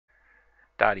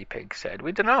Daddy Pig said,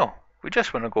 "We don't know. We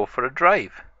just want to go for a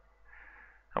drive.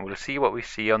 And we'll see what we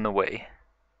see on the way.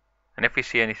 And if we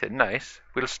see anything nice,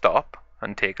 we'll stop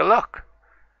and take a look."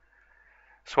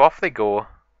 So off they go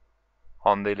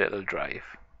on their little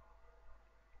drive.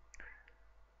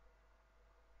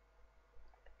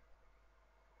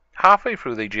 Halfway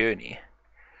through the journey,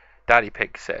 Daddy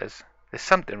Pig says, "There's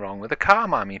something wrong with the car,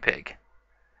 Mammy Pig.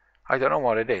 I don't know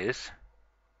what it is."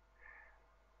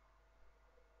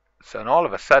 So and all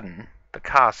of a sudden, the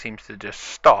car seems to just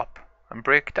stop and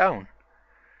break down.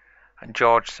 And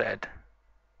George said,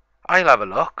 "I'll have a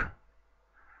look."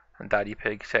 And Daddy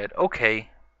Pig said, "Okay,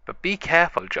 but be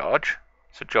careful, George."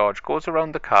 So George goes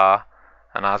around the car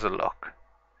and has a look.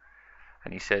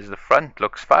 And he says, "The front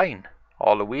looks fine.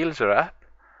 All the wheels are up.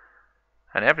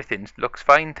 And everything looks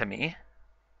fine to me."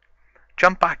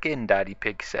 "Jump back in," Daddy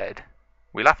Pig said.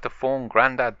 "We'll have to phone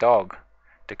Grandad Dog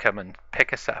to come and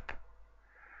pick us up."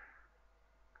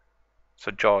 So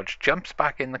George jumps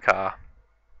back in the car,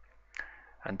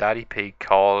 and Daddy Pig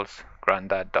calls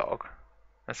Grandad Dog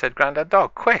and said, "Grandad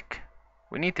Dog, quick!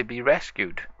 We need to be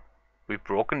rescued. We've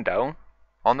broken down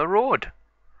on the road."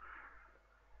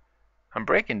 And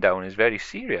breaking down is very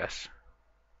serious.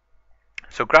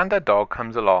 So Grandad Dog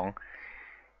comes along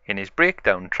in his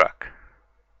breakdown truck.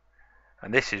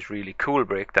 And this is really cool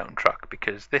breakdown truck,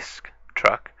 because this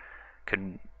truck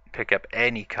can pick up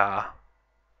any car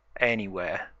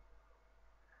anywhere.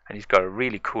 And he's got a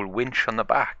really cool winch on the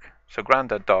back. So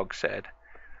Grandad Dog said,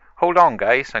 "Hold on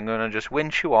guys, I'm going to just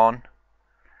winch you on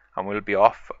and we'll be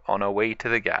off on our way to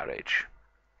the garage."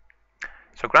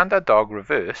 So Grandad Dog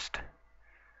reversed,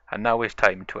 and now it's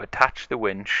time to attach the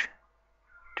winch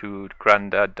to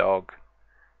Grandad Dog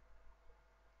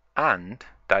and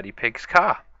Daddy Pig's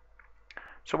car.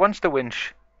 So once the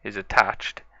winch is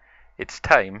attached, it's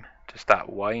time to start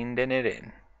winding it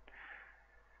in.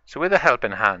 So with a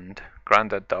helping hand,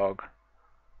 Grandad Dog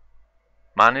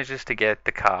manages to get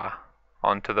the car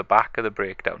onto the back of the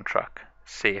breakdown truck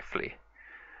safely.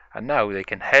 And now they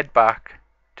can head back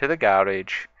to the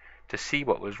garage to see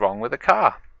what was wrong with the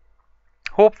car.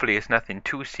 Hopefully it's nothing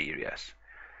too serious,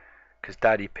 because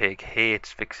Daddy Pig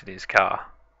hates fixing his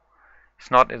car.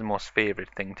 It's not his most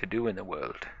favourite thing to do in the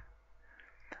world.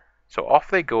 So off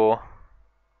they go,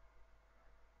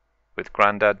 with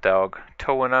Grandad Dog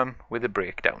towing them with the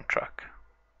breakdown truck.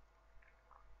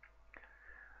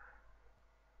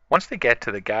 Once they get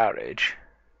to the garage,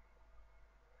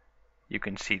 you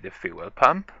can see the fuel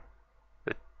pump,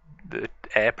 the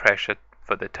air pressure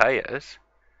for the tyres,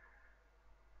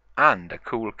 and a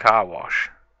cool car wash.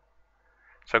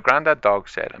 So Grandad Dog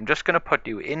said, "I'm just going to put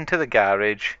you into the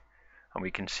garage and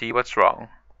we can see what's wrong."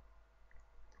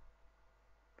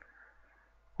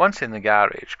 Once in the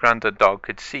garage, Grandad Dog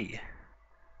could see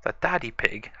that Daddy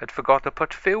Pig had forgot to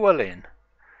put fuel in.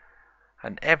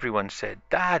 And everyone said,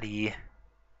 "Daddy,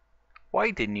 why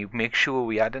didn't you make sure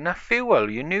we had enough fuel?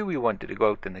 You knew we wanted to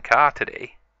go out in the car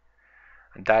today."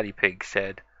 And Daddy Pig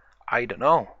said, "I don't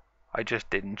know. I just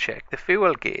didn't check the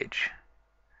fuel gauge."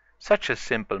 "Such a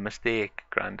simple mistake,"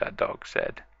 Grandad Dog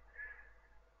said.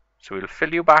 "So we'll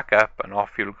fill you back up and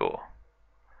off you'll go.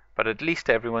 But at least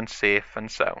everyone's safe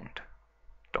and sound.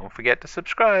 Don't forget to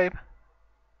subscribe."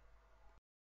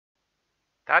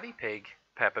 Daddy Pig,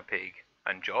 Peppa Pig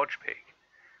and George Pig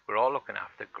were all looking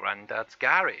after Grandad's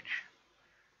garage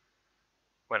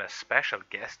when a special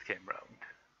guest came round.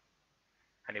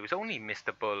 And it was only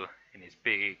Mr. Bull in his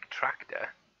big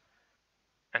tractor,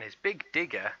 and his big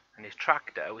digger and his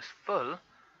tractor was full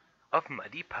of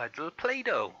muddy puddle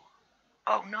Play-Doh.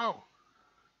 "Oh no,"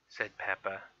 said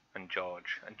Peppa and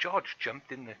George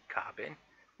jumped in the cabin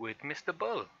with Mr.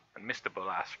 Bull, and Mr. Bull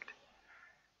asked,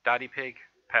 "Daddy Pig,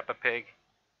 Peppa Pig,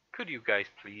 could you guys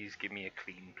please give me a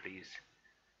clean, please?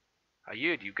 I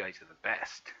heard you guys are the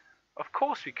best." "Of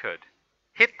course we could.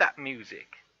 Hit that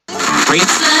music." No,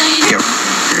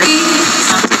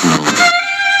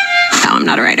 I'm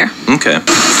not a writer. Okay.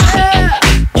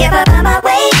 If I find my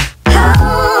way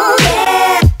home,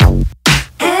 yeah.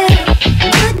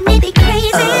 Wouldn't it be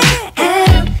crazy?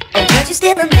 Don't you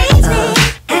still amaze me?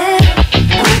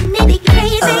 Wouldn't it be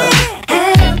crazy?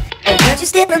 Don't you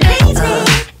still amaze me?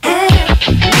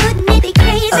 Wouldn't it be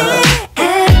crazy?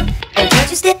 Don't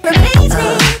you still amaze me?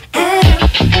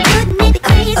 Wouldn't it be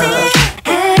crazy?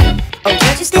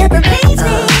 Don't you still amaze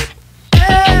me?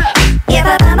 If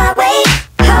I find my way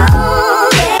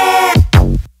home, yeah.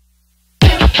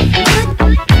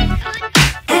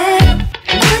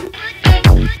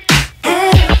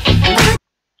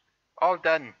 "All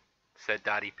done," said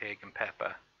Daddy Pig and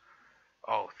Peppa.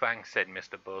 "Oh, thanks," said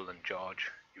Mr. Bull and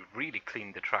George. "You've really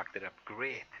cleaned the tractor up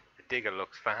great. The digger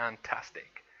looks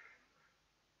fantastic."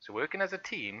 So working as a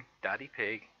team, Daddy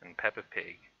Pig and Peppa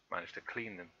Pig managed to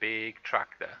clean the big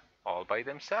tractor all by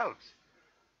themselves.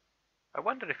 I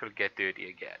wonder if it'll get dirty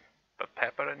again, but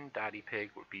Peppa and Daddy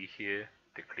Pig will be here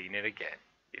to clean it again,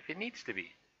 if it needs to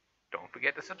be. Don't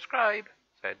forget to subscribe,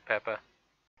 said Peppa.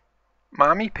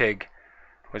 Mommy Pig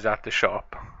was at the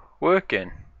shop,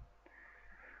 working,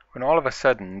 when all of a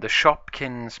sudden the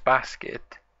shopkin's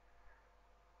basket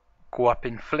go up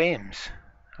in flames,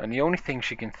 and the only thing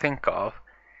she can think of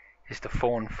is to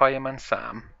phone Fireman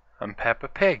Sam and Peppa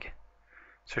Pig.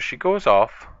 So she goes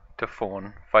off to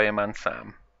phone Fireman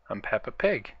Sam and Peppa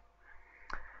Pig.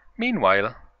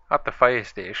 Meanwhile, at the fire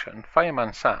station,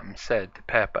 Fireman Sam said to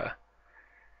Peppa,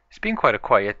 "It's been quite a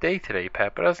quiet day today,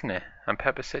 Peppa, hasn't it?" And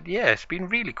Peppa said, "Yeah, it's been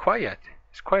really quiet.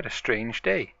 It's quite a strange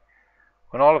day."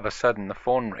 When all of a sudden the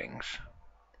phone rings.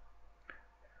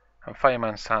 And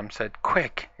Fireman Sam said,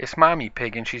 "Quick, it's Mommy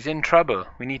Pig and she's in trouble.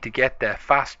 We need to get there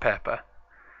fast, Peppa."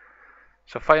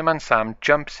 So Fireman Sam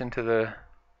jumps into the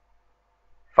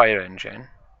fire engine.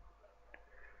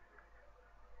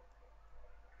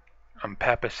 And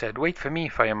Peppa said, "Wait for me,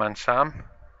 Fireman Sam.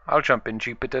 I'll jump in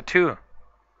Jupiter too."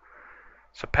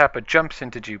 So Peppa jumps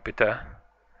into Jupiter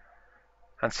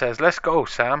and says, "Let's go,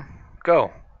 Sam.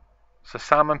 Go." So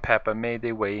Sam and Peppa made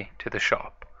their way to the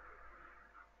shop.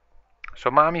 So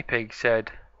Mommy Pig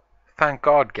said, "Thank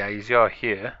God, guys, you're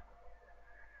here.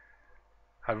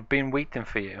 I've been waiting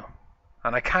for you.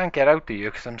 And I can't get out of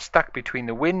here because I'm stuck between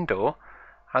the window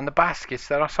and the baskets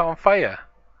that are on fire."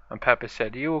 And Peppa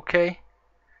said, "Are you okay?"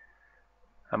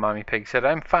 And Mommy Pig said,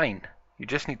 "I'm fine. You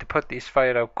just need to put this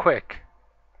fire out quick."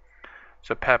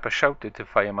 So Peppa shouted to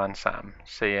Fireman Sam,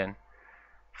 saying,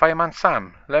 "Fireman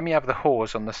Sam, let me have the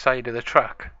hose on the side of the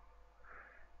truck."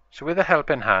 So with a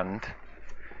helping hand,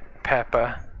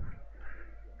 Peppa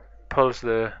pulls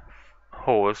the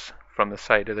hose from the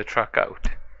side of the truck out.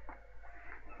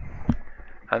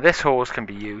 And this hose can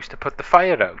be used to put the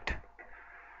fire out.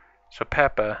 So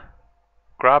Peppa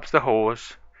grabs the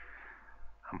hose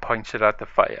and points it at the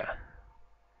fire.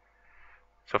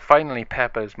 So finally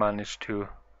Peppa has managed to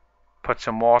put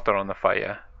some water on the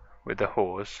fire with the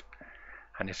hose,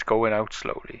 and it's going out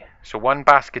slowly. So one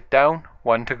basket down,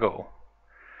 one to go.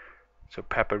 So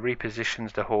Peppa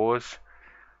repositions the hose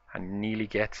and nearly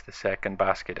gets the second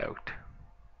basket out.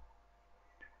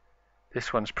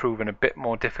 This one's proven a bit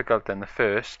more difficult than the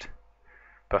first,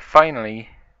 but finally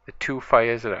the two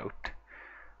fires are out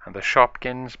and the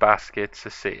Shopkins baskets are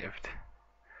saved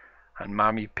and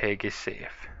Mommy Pig is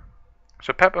safe.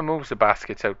 So Peppa moves the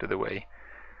baskets out of the way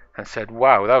and said,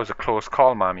 "Wow, that was a close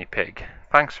call, Mommy Pig.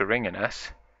 Thanks for ringing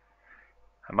us."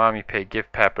 And Mommy Pig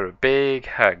gave Peppa a big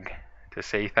hug to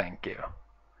say thank you.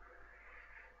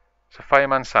 So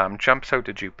Fireman Sam jumps out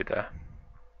of Jupiter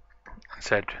and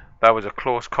said, "That was a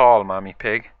close call, Mommy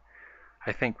Pig.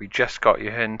 I think we just got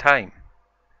you here in time."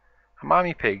 And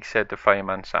Mommy Pig said to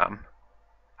Fireman Sam,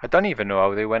 "I don't even know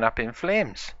how they went up in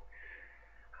flames."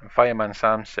 And Fireman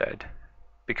Sam said,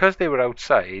 "Because they were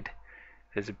outside,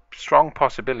 there's a strong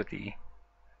possibility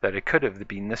that it could have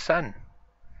been the sun.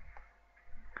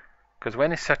 Because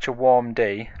when it's such a warm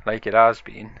day, like it has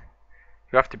been,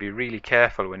 you have to be really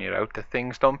careful when you're out that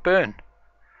things don't burn."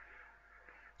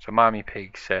 So Mommy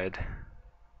Pig said,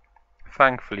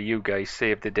 "Thankfully you guys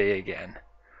saved the day again,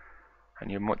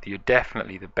 and you're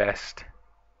definitely the best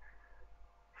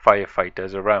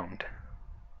firefighters around.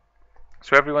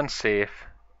 So everyone's safe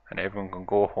and everyone can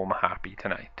go home happy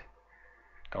tonight.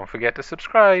 Don't forget to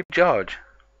subscribe." "George,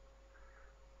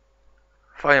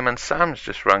 Fireman Sam's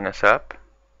just rung us up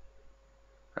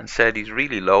and said he's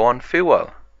really low on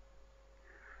fuel."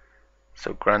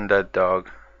 So Grandad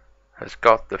Dog has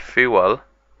got the fuel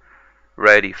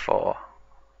ready for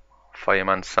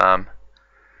Fireman Sam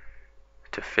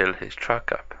to fill his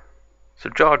truck up. So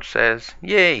George says,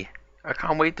 "Yay, I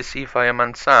can't wait to see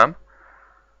Fireman Sam.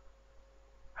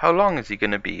 How long is he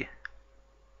going to be?"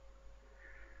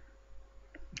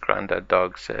 Grandad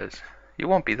Dog says, "He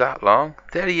won't be that long.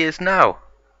 There he is now.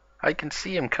 I can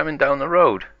see him coming down the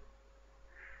road."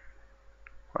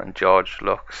 And George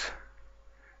looks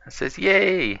and says,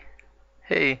 "Yay!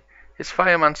 Hey, it's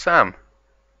Fireman Sam."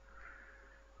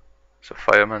 So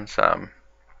Fireman Sam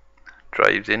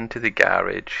drives into the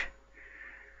garage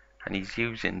and he's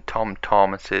using Tom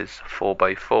Thomas's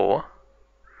 4x4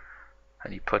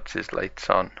 and he puts his lights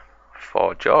on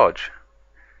for George.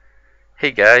 "Hey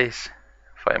guys,"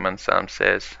 Fireman Sam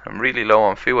says, "I'm really low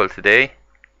on fuel today.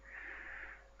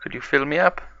 Could you fill me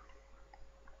up?"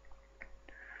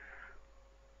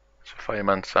 So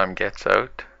Fireman Sam gets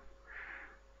out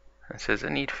and says, "I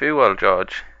need fuel,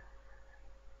 George.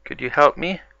 Could you help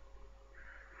me?"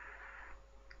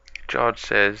 George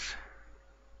says,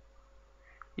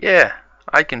 Yeah,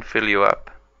 I can fill you up.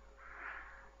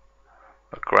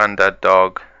 But Grandad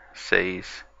Dog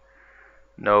says,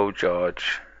 no,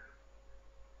 George.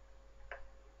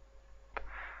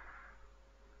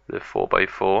 The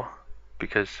 4x4,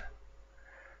 because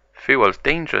fuel's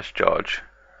dangerous, George,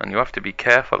 and you have to be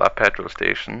careful at petrol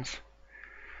stations.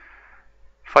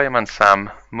 Fireman Sam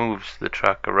moves the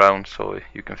truck around so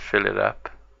you can fill it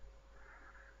up.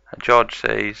 And George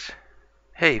says,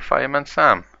 hey, Fireman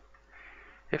Sam,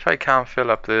 if I can't fill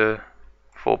up the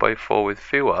 4x4 with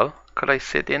fuel, could I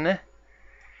sit in it?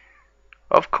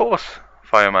 Of course,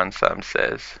 Fireman Sam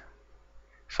says.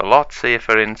 It's a lot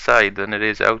safer inside than it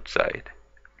is outside.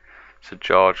 So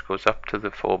George goes up to the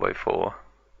 4x4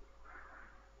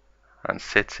 and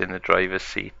sits in the driver's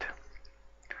seat.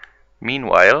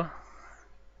 Meanwhile,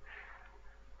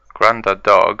 Grandad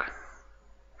Dog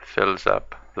fills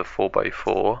up the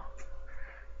 4x4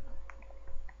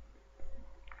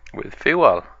 with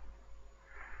fuel.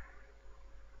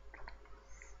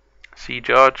 See,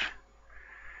 George?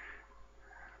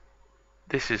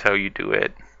 This is how you do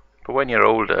it. But when you're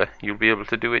older, you'll be able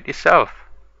to do it yourself.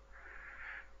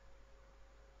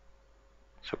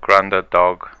 So Grandad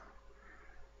Dog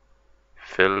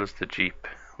fills the Jeep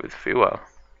with fuel.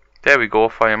 There we go,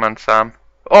 Fireman Sam.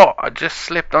 Oh, I just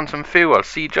slipped on some fuel.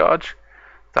 See, George?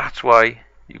 That's why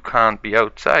you can't be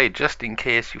outside, just in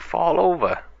case you fall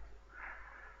over.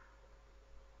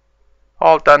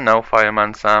 All done now,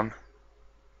 Fireman Sam.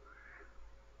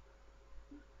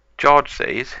 George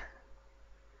says,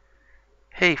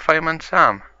 hey, Fireman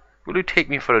Sam, will you take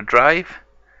me for a drive?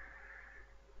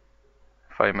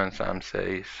 Fireman Sam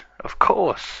says, of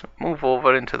course, move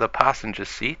over into the passenger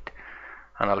seat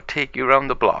and I'll take you round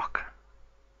the block.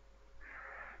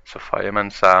 So Fireman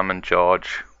Sam and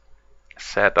George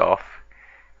set off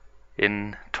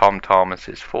in Tom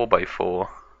Thomas's 4x4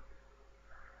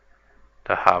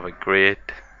 to have a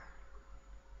great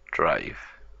drive.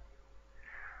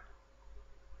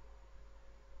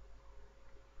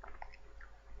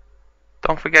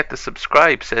 Don't forget to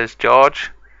subscribe, says George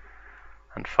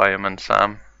and Fireman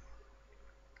Sam.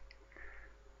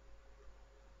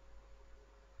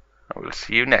 I will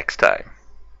see you next time.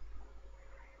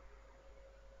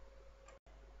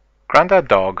 Grandad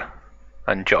Dog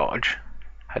and George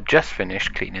had just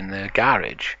finished cleaning the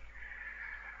garage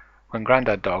when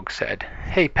Grandad Dog said,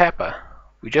 hey Peppa,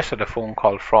 we just had a phone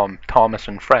call from Thomas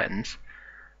and friends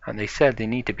and they said they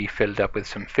need to be filled up with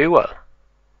some fuel.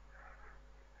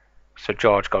 So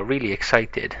George got really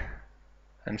excited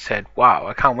and said, wow,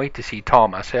 I can't wait to see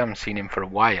Thomas. I haven't seen him for a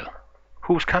while.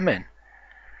 Who's coming?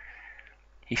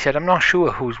 He said, I'm not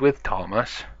sure who's with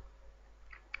Thomas.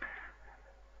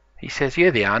 He says, here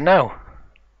they are now,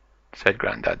 said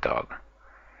Grandad Dog.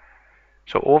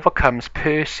 So over comes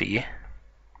Percy,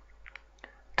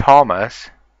 Thomas,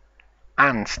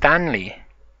 and Stanley.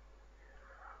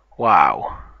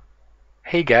 Wow.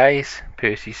 Hey guys,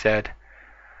 Percy said.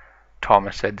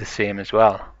 Thomas said the same as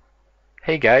well.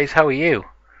 Hey guys, how are you?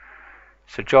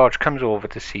 So George comes over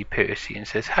to see Percy and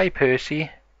says, hi Percy.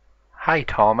 Hi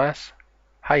Thomas.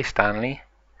 Hi Stanley.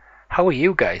 How are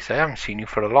you guys? I haven't seen you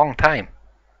for a long time.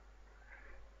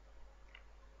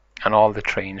 And all the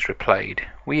trains replied,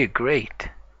 we are great.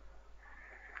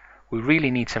 We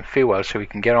really need some fuel so we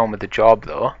can get on with the job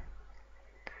though.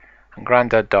 And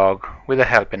Grandad Dog, with a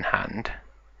helping hand.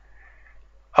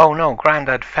 Oh no,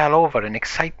 Grandad fell over in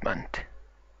excitement.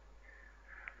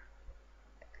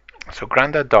 So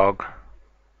Grandad Dog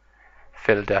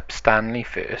filled up Stanley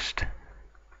first.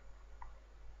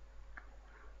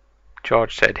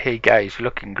 George said, hey guys,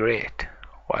 looking great,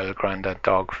 while Grandad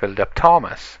Dog filled up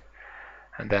Thomas.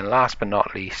 And then last but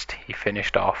not least, he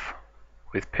finished off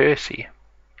with Percy.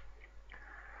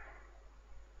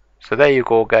 So there you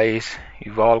go guys,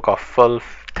 you've all got full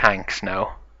tanks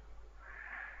now.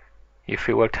 Your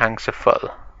fuel tanks are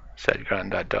full, said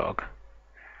Grandad Dog.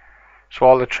 So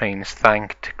all the trains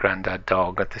thanked Grandad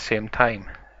Dog at the same time,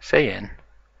 saying,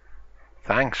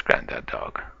 thanks Grandad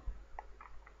Dog.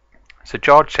 So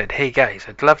George said, hey guys,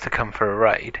 I'd love to come for a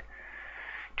ride.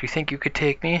 Do you think you could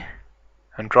take me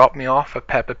and drop me off at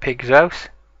Peppa Pig's house?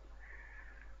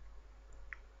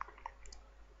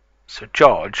 So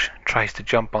George tries to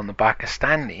jump on the back of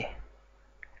Stanley.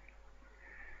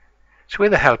 So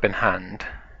with a helping hand,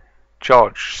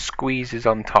 George squeezes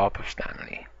on top of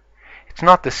Stanley. It's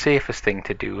not the safest thing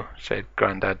to do, said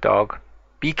Grandad Dog.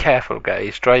 Be careful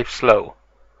guys, drive slow.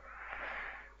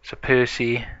 So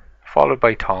Percy, followed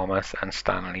by Thomas and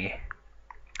Stanley,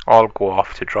 all go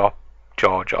off to drop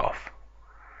George off,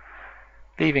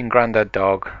 leaving Grandad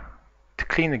Dog to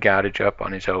clean the garage up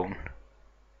on his own.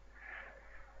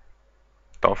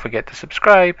 Don't forget to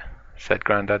subscribe. said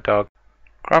Grandad Dog.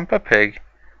 Grandpa Pig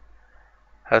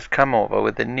has come over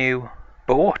with a new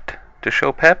boat to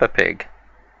show Peppa Pig.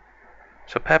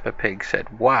 So Peppa Pig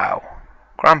said, "Wow,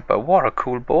 Grandpa, what a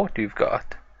cool boat you've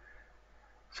got."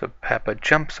 So Peppa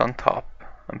jumps on top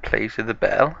and plays with the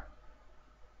bell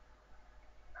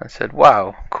and said,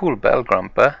 "Wow, cool bell,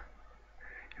 Grandpa.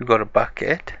 You got a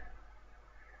bucket.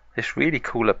 It's really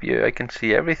cool up here. I can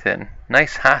see everything.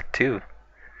 Nice hat too.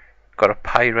 Got a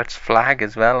pirate's flag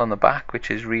as well on the back,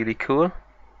 which is really cool.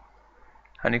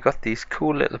 And you got these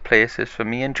cool little places for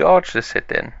me and George to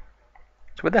sit in."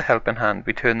 So with a helping hand,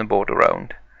 we turn the boat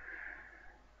around,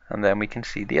 and then we can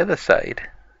see the other side.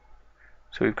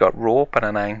 So we've got rope and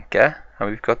an anchor, and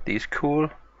we've got these cool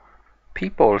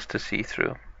peepholes to see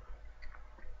through.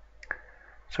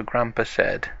 So Grandpa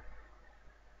said,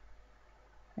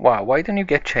 "Wow, why don't you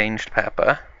get changed,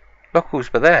 Peppa? Look who's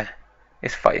there.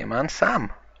 It's Fireman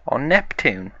Sam on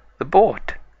Neptune, the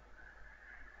boat."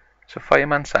 So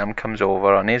Fireman Sam comes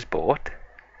over on his boat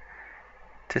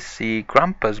to see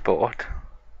Grandpa's boat.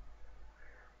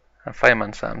 And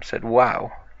Fireman Sam said,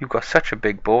 "Wow, you've got such a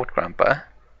big boat, Grandpa.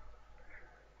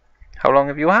 How long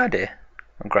have you had it?"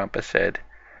 And Grandpa said,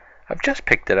 "I've just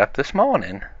picked it up this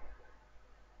morning."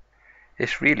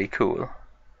 "It's really cool,"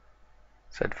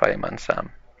 said Fireman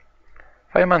Sam.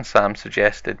 Fireman Sam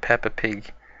suggested Peppa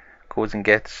Pig goes and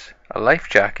gets a life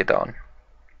jacket on.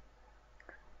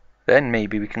 Then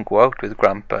maybe we can go out with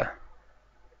Grandpa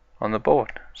on the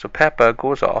boat. So Peppa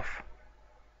goes off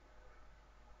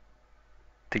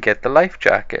to get the life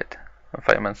jacket. And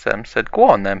Fireman Sam said, "Go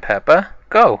on then, Peppa,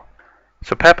 go."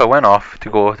 So Peppa went off to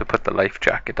go to put the life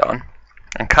jacket on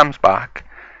and comes back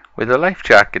with the life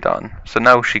jacket on. So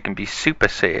now she can be super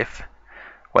safe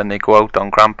when they go out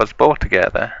on Grandpa's boat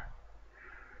together.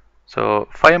 So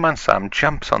Fireman Sam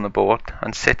jumps on the boat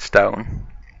and sits down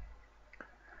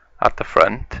at the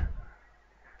front.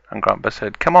 And Grandpa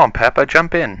said, "Come on, Peppa,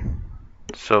 jump in."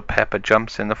 So Peppa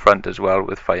jumps in the front as well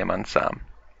with Fireman Sam.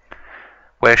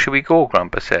 "Where should we go?"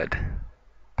 Grandpa said.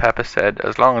 Peppa said,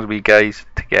 "As long as we guys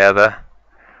together,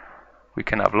 we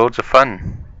can have loads of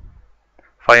fun."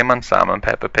 Fireman Sam and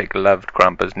Peppa Pig loved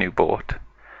Grandpa's new boat,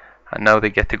 and now they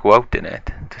get to go out in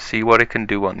it to see what it can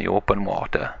do on the open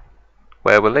water.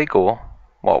 Where will they go?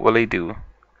 What will they do?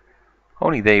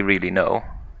 Only they really know.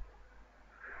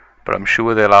 But I'm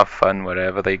sure they'll have fun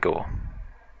wherever they go.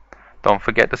 "Don't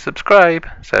forget to subscribe,"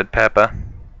 said Peppa.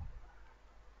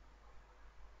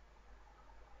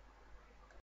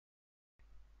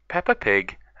 Peppa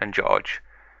Pig and George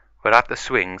were at the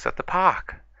swings at the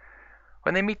park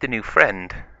when they meet the new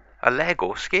friend, a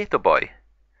Lego skater boy.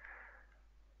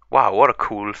 "Wow, what a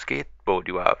cool skateboard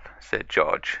you have," said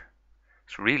George.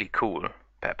 "It's really cool,"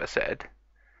 Peppa said.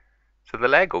 So the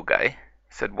Lego guy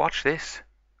said, "Watch this.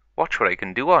 Watch what I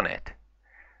can do on it."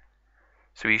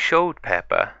 So he showed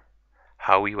Peppa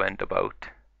how he went about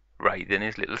riding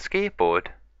his little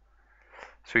skateboard.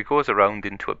 So he goes around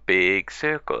into a big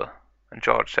circle, and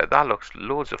George said, "That looks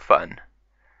loads of fun.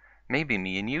 Maybe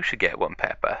me and you should get one,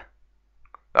 Peppa."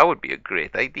 "That would be a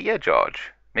great idea,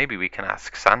 George. Maybe we can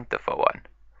ask Santa for one.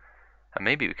 And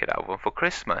maybe we could have one for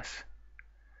Christmas."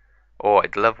 "Oh,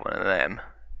 I'd love one of them,"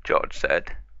 George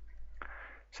said.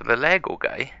 So the Lego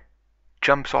guy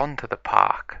jumps onto the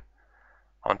park,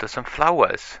 onto some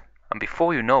flowers, and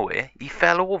before you know it, he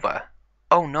fell over.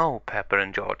 "Oh no," Peppa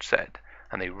and George said,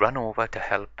 and they run over to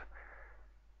help.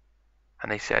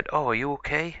 And they said, "Oh, are you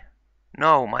okay?"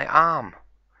 "No, my arm.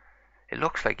 It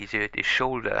looks like he's hurt his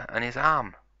shoulder and his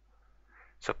arm."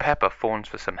 So Peppa phones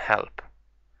for some help.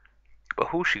 But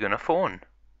who's she going to phone?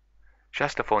 She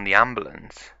has to phone the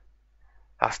ambulance.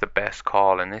 "That's the best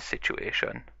call in this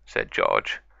situation," said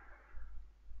George.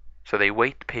 So they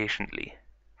wait patiently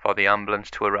for the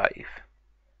ambulance to arrive.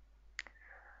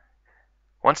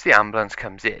 Once the ambulance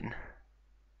comes in,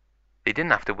 they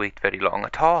didn't have to wait very long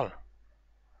at all.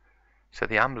 So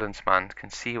the ambulance man can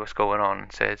see what's going on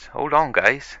and says, "Hold on,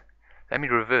 guys. Let me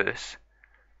reverse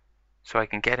so I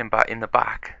can get him back in the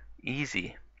back.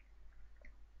 Easy."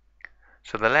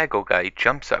 So the Lego guy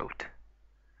jumps out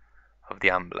of the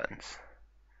ambulance.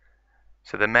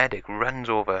 So the medic runs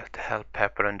over to help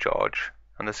Peppa and George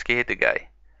and the skater guy.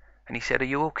 And he said, "Are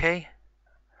you okay?"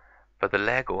 But the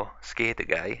Lego skater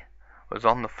guy was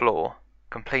on the floor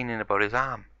complaining about his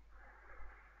arm.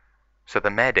 So the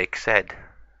medic said,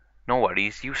 "No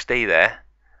worries, you stay there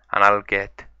and I'll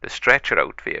get the stretcher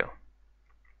out for you."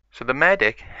 So the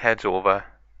medic heads over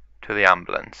to the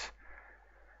ambulance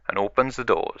and opens the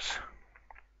doors.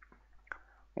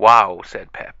 "Wow,"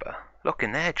 said Peppa. "Look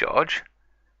in there, George.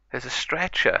 There's a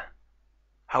stretcher.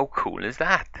 How cool is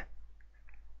that?"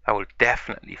 "That will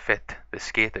definitely fit the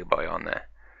skater boy on there."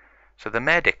 So the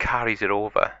medic carries it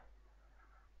over.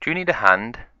 "Do you need a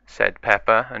hand?" said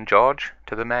Peppa and George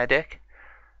to the medic.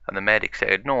 And the medic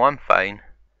said, "No, I'm fine,"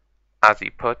 as he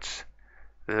puts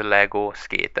the Lego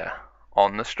skater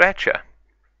on the stretcher.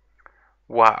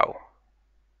 Wow.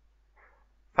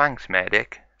 "Thanks,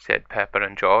 medic," said Peppa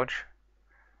and George.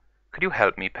 "Could you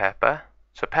help me, Peppa?"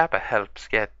 So Peppa helps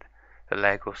get the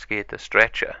Lego skater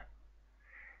stretcher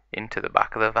into the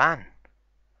back of the van.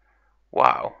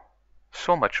 "Wow,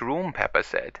 so much room," Peppa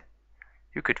said.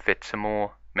 "You could fit some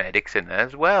more medics in there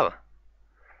as well."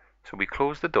 So we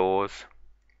closed the doors,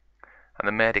 and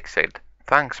the medic said,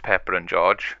 "Thanks, Peppa and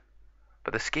George."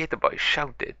 But the skater boy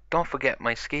shouted, "Don't forget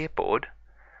my skateboard."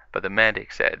 But the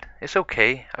medic said, "It's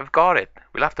okay, I've got it.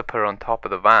 We'll have to put it on top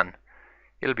of the van.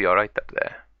 It'll be alright up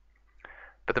there."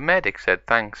 But the medic said,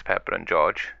 "Thanks, Peppa and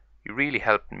George. You really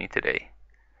helped me today.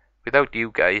 Without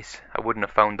you guys, I wouldn't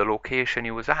have found the location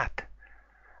you was at.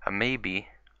 And maybe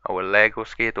our Lego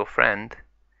skater friend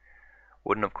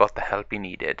wouldn't have got the help he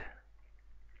needed."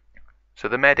 So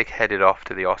the medic headed off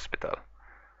to the hospital,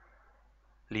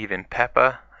 leaving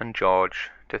Peppa and George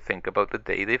to think about the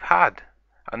day they've had.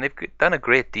 And they've done a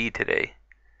great deed today.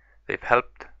 They've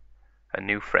helped a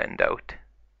new friend out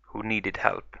who needed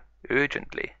help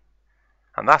urgently.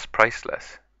 And that's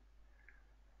priceless.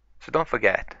 So don't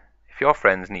forget, if your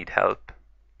friends need help,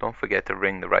 don't forget to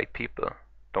ring the right people.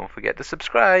 Don't forget to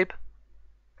subscribe.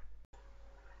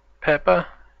 Peppa,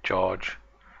 George,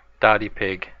 Daddy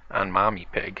Pig and Mommy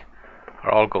Pig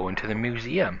are all going to the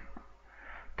museum.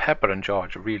 Peppa and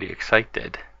George are really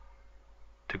excited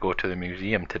to go to the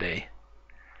museum today.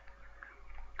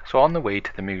 So on the way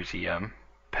to the museum,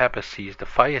 Peppa sees the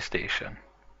fire station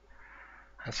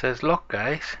and says, "Look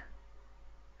guys,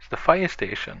 it's the fire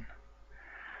station."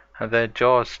 And then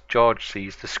George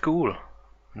sees the school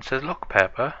and says, "Look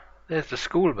Peppa, there's the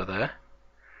school over there."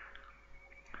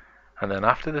 And then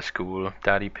after the school,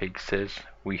 Daddy Pig says,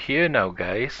 "We're here now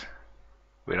guys.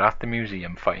 We're at the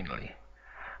museum finally."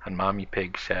 And Mommy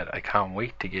Pig said, "I can't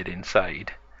wait to get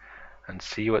inside and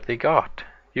see what they got.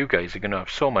 You guys are going to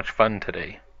have so much fun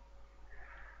today.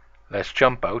 Let's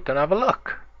jump out and have a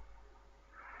look."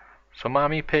 So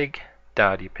Mommy Pig,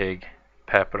 Daddy Pig,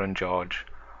 Peppa and George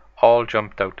all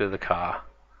jumped out of the car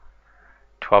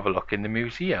to have a look in the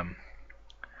museum.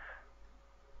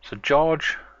 So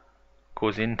George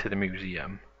goes into the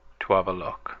museum to have a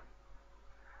look,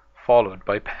 followed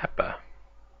by Peppa.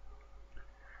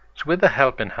 So with a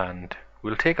helping hand,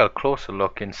 we'll take a closer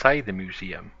look inside the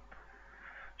museum.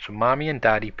 So Mommy and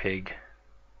Daddy Pig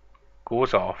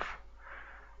goes off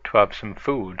to have some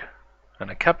food and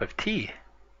a cup of tea.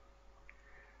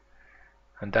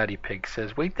 And Daddy Pig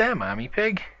says, "Wait there, Mommy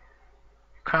Pig.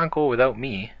 You can't go without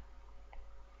me."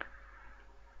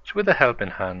 So with a helping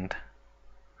hand,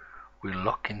 we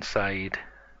look inside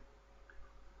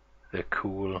the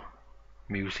cool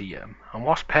museum. And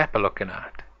what's Peppa looking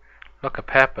at? Look, at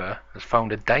Peppa has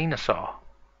found a dinosaur.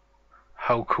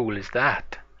 "How cool is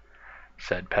that?"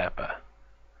 said Peppa.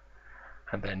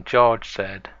 And then George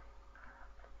said,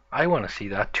 "I want to see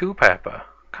that too, Peppa.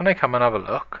 Can I come and have a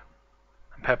look?"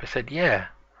 And Peppa said, "Yeah,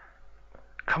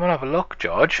 come and have a look,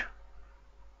 George."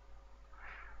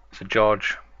 So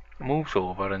George moves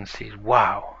over and says,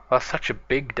 "Wow, that's such a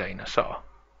big dinosaur."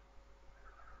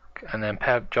 And then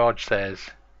George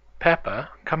says, "Peppa,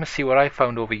 come and see what I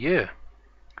found over here."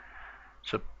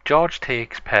 So George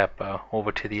takes Peppa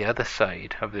over to the other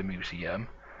side of the museum,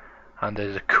 and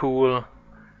there's a cool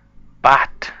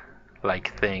bat-like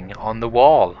thing on the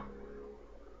wall.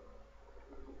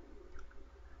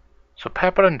 So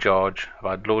Peppa and George have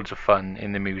had loads of fun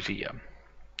in the museum.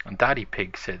 And Daddy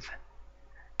Pig says,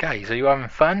 "Guys, are you having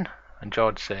fun?" And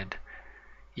George said,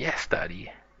 "Yes,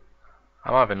 Daddy,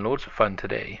 I'm having loads of fun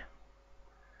today."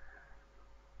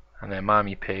 And then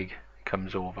Mommy Pig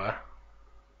comes over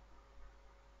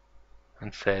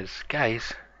and says,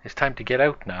 "Guys, it's time to get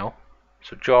out now."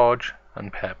 So George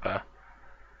and Peppa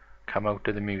come out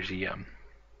to the museum,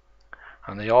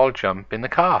 and they all jump in the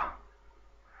car.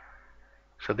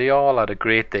 So they all had a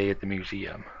great day at the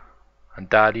museum, and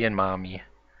Daddy and Mommy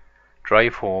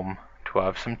drive home to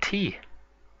have some tea.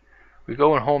 "We're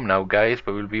going home now guys,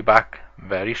 but we'll be back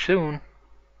very soon.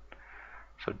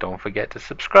 So don't forget to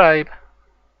subscribe,"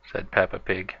 said Peppa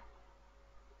Pig.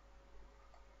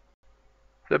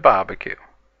 The barbecue.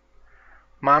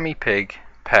 Mommy Pig,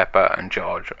 Peppa and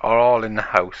George are all in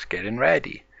the house getting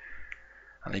ready.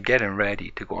 And they're getting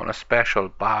ready to go on a special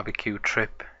barbecue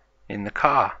trip in the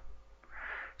car.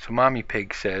 So Mommy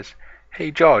Pig says, "Hey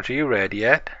George, are you ready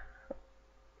yet?"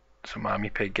 So Mommy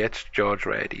Pig gets George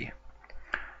ready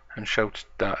and shouts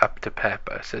up to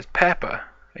Peppa, says, "Peppa,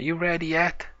 are you ready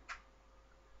yet?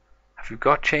 "Have you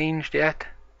got changed yet?"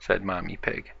 said Mommy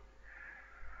Pig.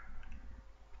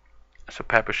 So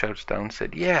Peppa shouts down and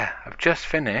said, "Yeah, I've just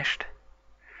finished."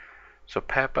 So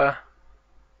Peppa,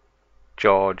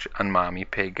 George and Mommy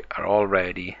Pig are all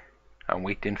ready and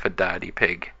waiting for Daddy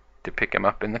Pig to pick him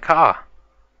up in the car.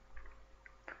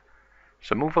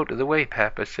 "So move out of the way,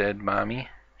 Peppa," said Mommy,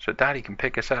 "so Daddy can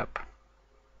pick us up."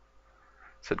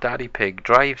 So Daddy Pig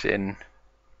drives in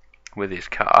with his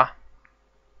car,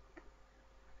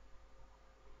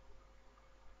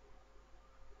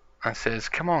 and says,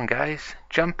 "Come on guys,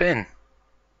 jump in.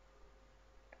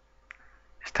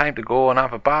 It's time to go and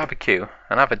have a barbecue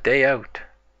and have a day out,"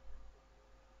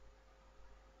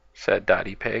 said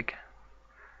Daddy Pig.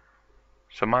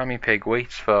 So Mommy Pig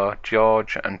waits for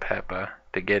George and Peppa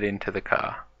to get into the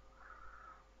car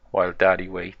while Daddy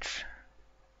waits.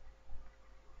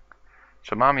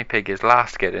 So Mommy Pig is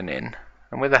last getting in,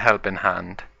 and with a helping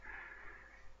hand,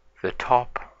 the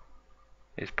top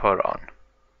is put on,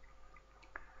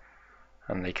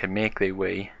 and they can make their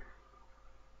way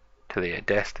to their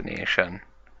destination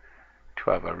to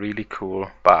have a really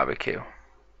cool barbecue.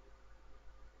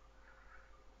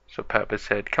 So Peppa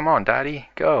said, "Come on Daddy,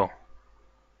 go."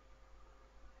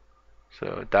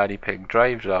 So Daddy Pig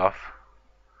drives off,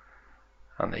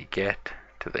 and they get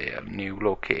to their new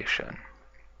location.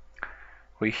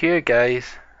 "We're here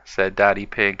guys," said Daddy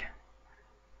Pig.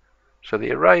 So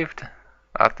they arrived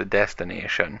at the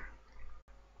destination.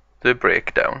 The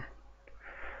breakdown.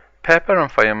 Peppa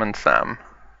and Fireman Sam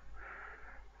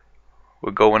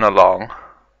were going along,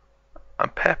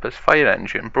 and Peppa's fire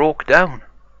engine broke down.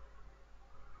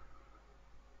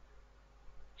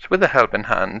 So with a helping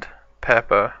hand,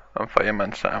 Peppa and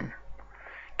Fireman Sam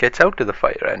gets out of the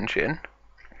fire engine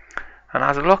and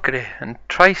has a look at it and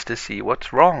tries to see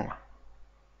what's wrong.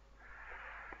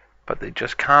 But they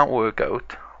just can't work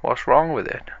out what's wrong with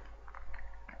it.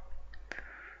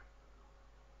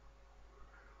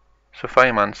 So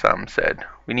Fireman Sam said,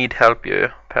 "We need help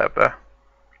here, Peppa.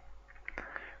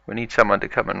 We need someone to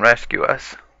come and rescue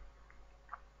us."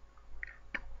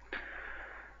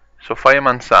 So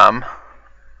Fireman Sam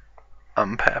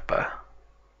and Peppa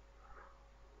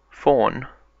phone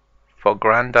for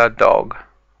Grandad Dog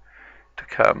to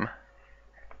come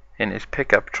in his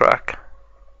pickup truck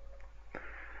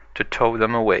to tow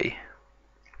them away.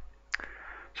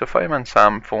 So Fireman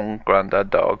Sam phoned Grandad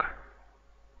Dog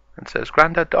and says,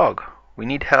 "Grandad Dog, we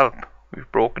need help.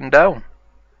 We've broken down.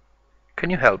 Can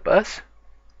you help us?"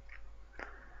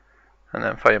 And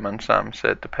then Fireman Sam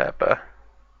said to Peppa,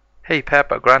 "Hey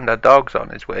Peppa, Grandad Dog's on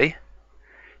his way.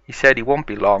 He said he won't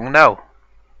be long now."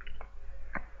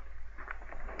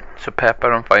 So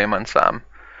Peppa and Fireman Sam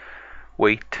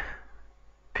wait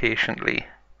patiently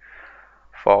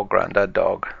for Grandad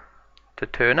Dog to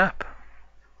turn up.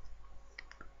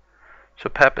 So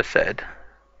Peppa said,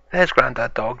 "There's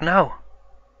Grandad Dog now."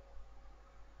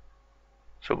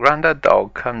 So Grandad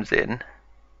Dog comes in,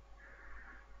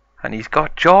 and he's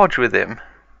got George with him,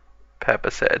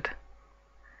 Peppa said.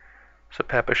 So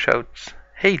Peppa shouts,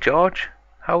 "Hey George,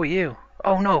 how are you?"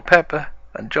 "Oh no, Peppa,"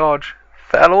 and George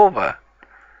fell over.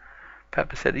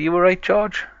 Peppa said, "Are you alright,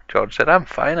 George?" George said, "I'm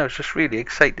fine. I was just really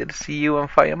excited to see you and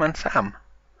Fireman Sam."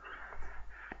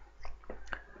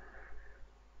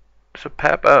 So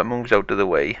Peppa moves out of the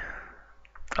way,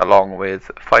 along with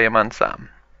Fireman Sam,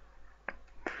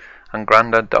 and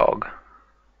Grandad Dog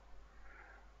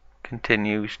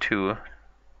continues to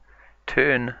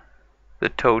turn the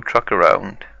tow truck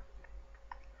around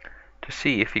to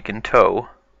see if he can tow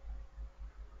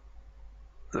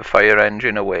the fire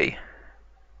engine away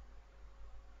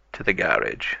to the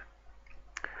garage.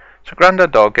 So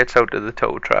Grandad Dog gets out of the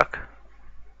tow truck,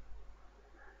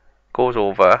 goes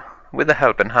over, with a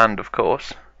helping hand of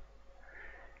course.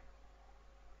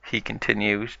 He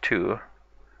continues to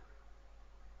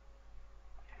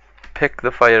pick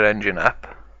the fire engine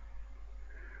up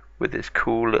with his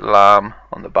cool little arm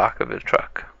on the back of his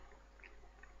truck.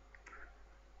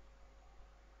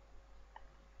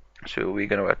 So we're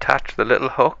going to attach the little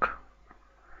hook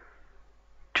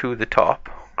to the top,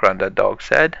 Grandad Dog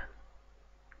said.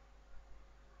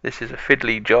 This is a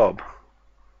fiddly job.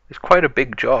 It's quite a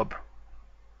big job,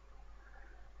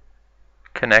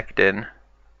 connecting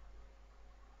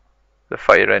the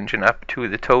fire engine up to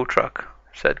the tow truck,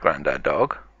 said Grandad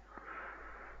Dog.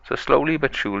 So slowly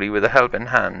but surely, with a helping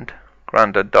hand,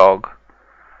 Grandad Dog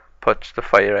puts the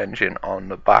fire engine on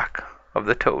the back of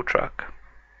the tow truck.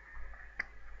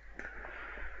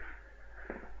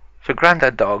 So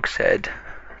Grandad Dog said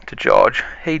to George,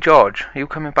 "Hey George, are you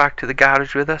coming back to the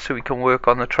garage with us so we can work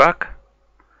on the truck?"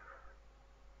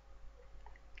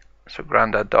 So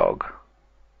Grandad Dog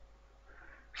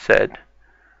said,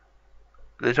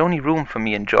 There's only room for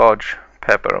me and George,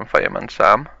 Peppa and Fireman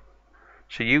Sam,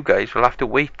 so you guys will have to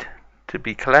wait to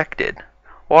be collected.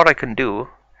 What I can do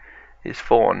is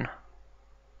phone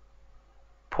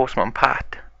Postman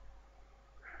Pat,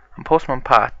 and Postman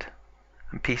Pat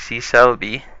and PC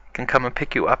Selby can come and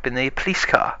pick you up in their police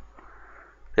car.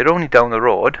 They're only down the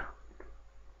road.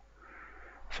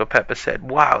 So Peppa said,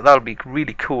 "Wow, that'll be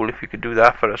really cool if you could do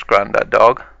that for us, Grandad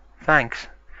Dog. Thanks."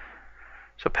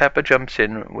 So Peppa jumps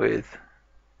in with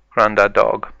Grandad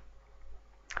Dog,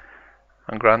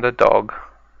 and Grandad Dog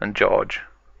and George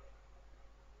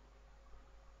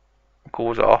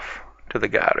goes off to the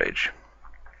garage.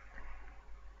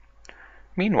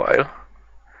 Meanwhile,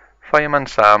 Fireman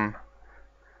Sam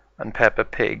and Peppa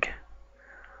Pig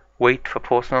wait for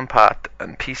Postman Pat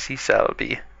and PC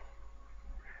Selby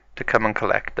to come and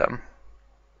collect them.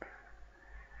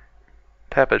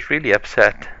 Peppa's really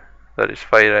upset that his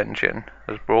fire engine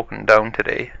has broken down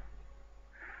today.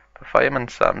 But Fireman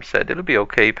Sam said, "It'll be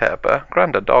okay, Peppa.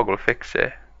 Grandad Dog will fix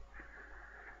it."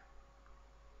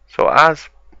 So as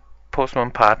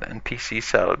Postman Pat and PC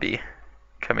Selby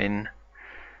come in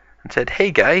and said,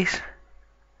 "Hey guys,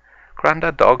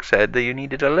 Grandad Dog said that you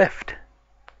needed a lift."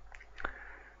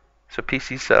 So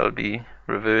PC Selby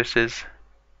reverses.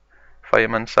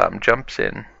 Fireman Sam jumps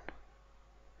in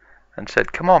and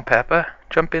said, "Come on, Peppa,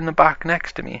 jump in the back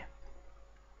next to me."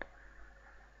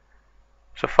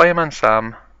 So Fireman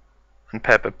Sam and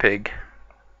Peppa Pig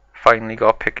finally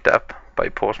got picked up by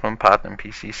Postman Pat and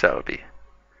PC Selby.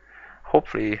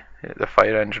 Hopefully the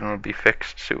fire engine will be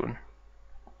fixed soon.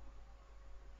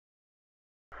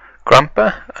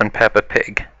 Grandpa and Peppa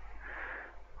Pig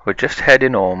were just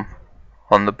heading home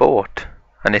on the boat,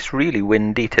 and it's really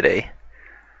windy today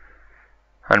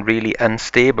and really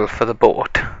unstable for the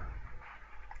boat.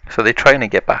 So they're trying to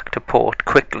get back to port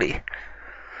quickly.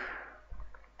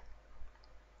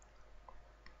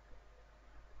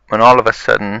 When all of a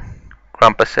sudden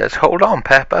Grandpa says, "Hold on,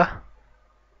 Peppa,"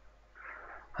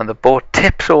 and the boat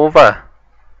tips over.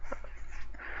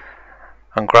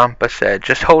 And Grandpa said,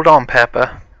 "Just hold on,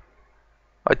 Peppa.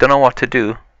 I don't know what to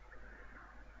do,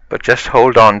 but just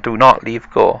hold on, do not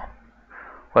leave go."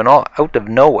 When out of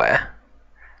nowhere,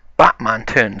 Batman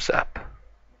turns up.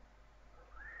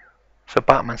 So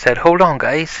Batman said, "Hold on,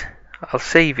 guys, I'll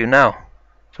save you now."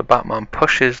 So Batman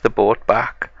pushes the boat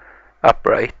back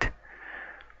upright,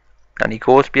 and he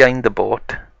goes behind the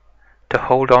boat to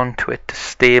hold on to it, to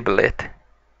stable it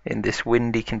in this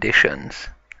windy conditions.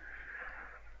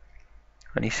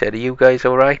 And he said, "Are you guys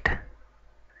alright?"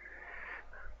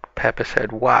 Peppa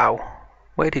said, "Wow,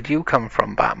 where did you come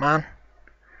from, Batman?"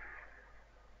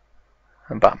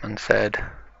 And Batman said,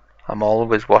 "I'm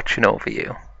always watching over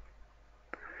you."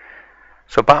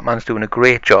 So Batman's doing a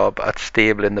great job at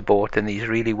stabling the boat in these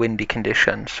really windy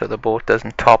conditions so the boat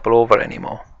doesn't topple over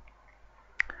anymore.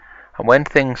 And when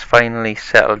things finally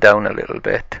settle down a little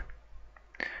bit,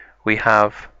 we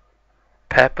have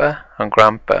Peppa and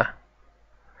Grandpa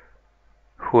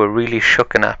who are really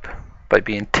shooken up by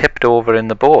being tipped over in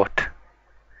the boat.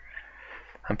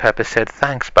 And Peppa said,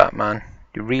 "Thanks, Batman,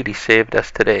 you really saved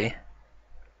us today.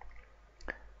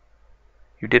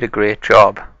 You did a great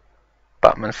job."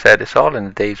 Batman said, "It's all in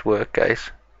the day's work, guys.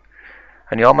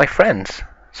 And you're my friends,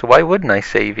 so why wouldn't I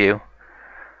save you?"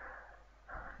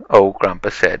 "Oh," Grandpa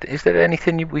said, "is there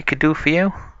anything we could do for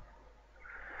you?"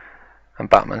 And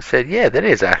Batman said, "Yeah, there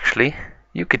is actually.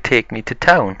 You could take me to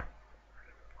town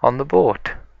on the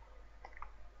boat."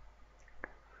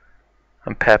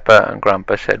 And Peppa and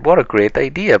Grandpa said, "What a great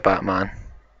idea, Batman.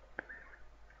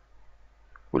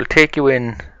 We'll take you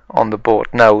in on the boat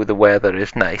now the weather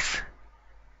is nice."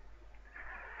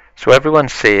 So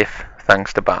everyone's safe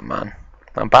thanks to Batman.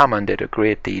 And Batman did a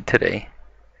great deed today.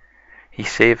 He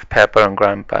saved Peppa and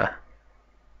Grandpa.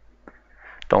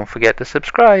 "Don't forget to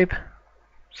subscribe,"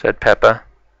 said Peppa.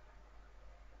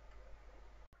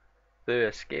 The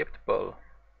escaped bull.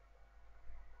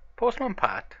 Postman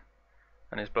Pat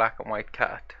and his black and white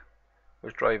cat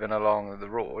was driving along the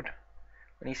road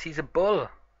when he sees a bull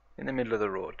in the middle of the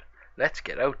road. "Let's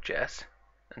get out, Jess,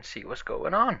 and see what's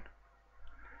going on."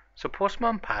 So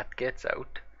Postman Pat gets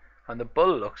out, and the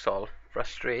bull looks all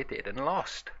frustrated and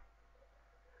lost.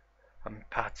 And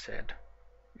Pat said,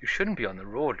 "You shouldn't be on the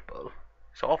road, Bull.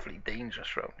 It's awfully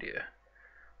dangerous round here."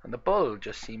 And the bull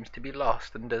just seems to be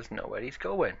lost and doesn't know where he's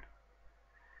going.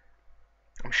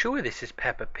 "I'm sure this is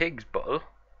Peppa Pig's bull,"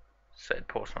 said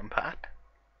Postman Pat.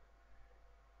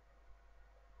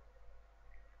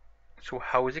 "So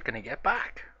how is it going to get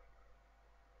back?"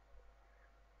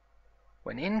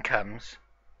 When in comes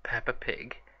Peppa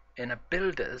Pig in a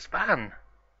builder's van.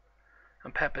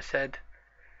 And Peppa said,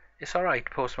 "It's alright,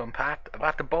 Postman Pat. I've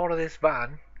had to borrow this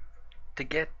van to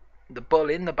get the bull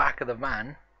in the back of the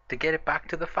van to get it back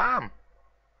to the farm."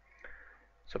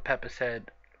 So Peppa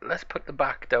said, "Let's put the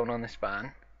back down on this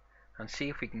van and see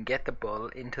if we can get the bull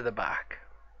into the back."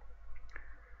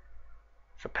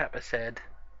 So Peppa said,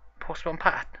 "Postman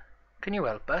Pat, can you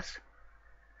help us?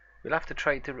 We'll have to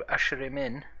try to usher him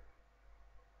in."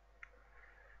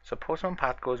 So Postman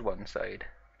Pat goes one side,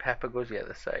 Peppa goes the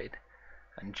other side,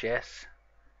 and Jess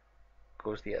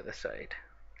goes the other side,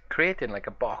 creating like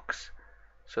a box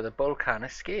so the bull can't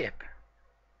escape.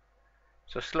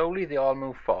 So slowly they all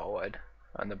move forward,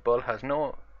 and the bull has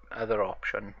no other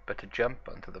option but to jump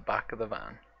onto the back of the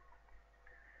van.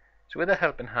 So with a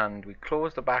helping hand, we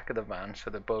close the back of the van so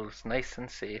the bull's nice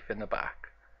and safe in the back.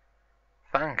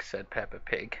 "Thanks," said Peppa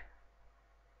Pig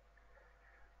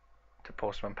to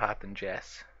Postman Pat and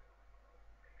Jess.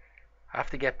 "I have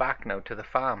to get back now to the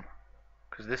farm,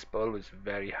 because this bull was a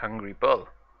very hungry bull."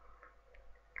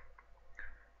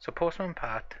 So Postman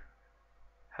Pat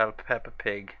helped Peppa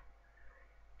Pig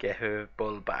get her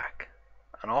bull back,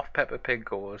 and off Peppa Pig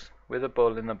goes with the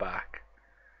bull in the back,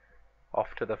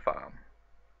 off to the farm.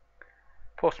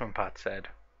 Postman Pat said,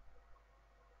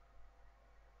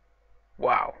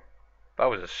 "Wow, that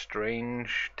was a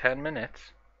strange 10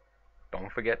 minutes.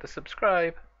 Don't forget to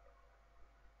subscribe."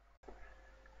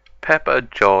 Peppa,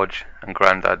 George and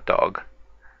Grandad Dog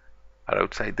are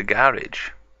outside the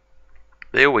garage.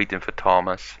 They're waiting for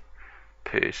Thomas,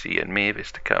 Percy and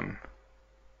Mavis to come.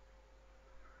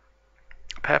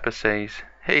 Peppa says,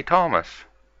 "Hey Thomas."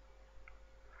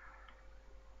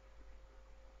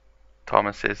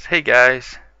 Thomas says, "Hey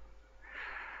guys."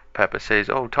 Peppa says,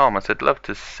 "Oh Thomas, I'd love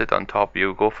to sit on top of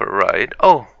you, go for a ride.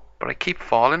 Oh, but I keep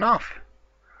falling off.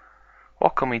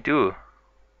 What can we do?"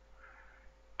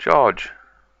 George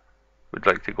would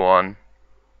like to go on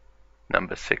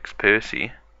number 6,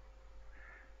 Percy.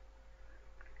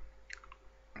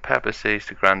 Peppa says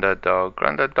to Grandad Dog,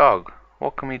 "Grandad Dog,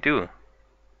 what can we do?"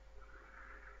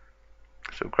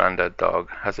 So Grandad Dog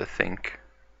has a think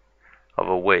of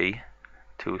a way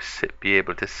to be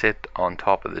able to sit on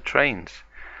top of the trains.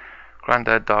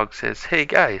 Grandad Dog says, "Hey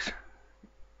guys,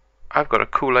 I've got a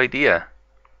cool idea."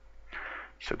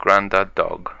 So Grandad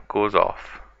Dog goes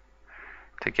off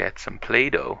to get some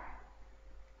Play-Doh.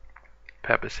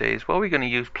 Peppa says, "What are we going to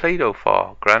use Play-Doh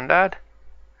for, Grandad?"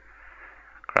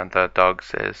 Grandad Dog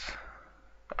says,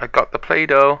 "I got the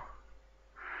Play-Doh.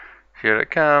 Here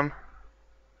it come."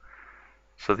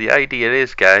 So the idea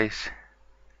is, guys,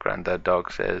 Grandad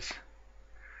Dog says,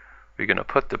 we're going to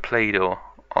put the Play-Doh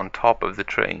on top of the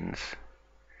trains.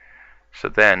 So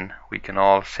then we can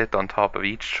all sit on top of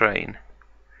each train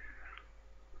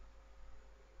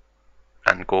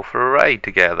and go for a ride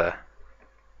together.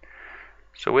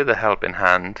 So with a helping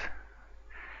hand,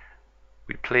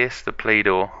 we place the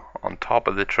Play-Doh on top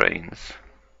of the trains,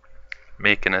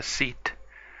 making a seat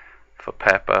for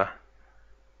Peppa,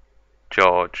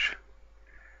 George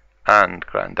and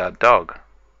Grandad Dog.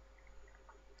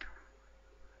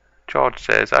 George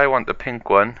says, "I want the pink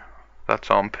one that's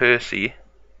on Percy."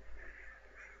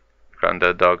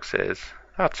 Grandad Dog says,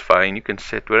 "That's fine, you can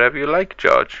sit wherever you like,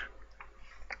 George."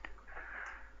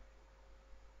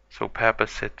 So Peppa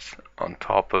sits on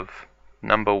top of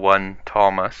number 1,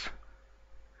 Thomas.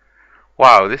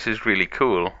 "Wow, this is really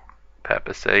cool,"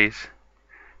 Peppa says.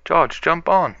 "George, jump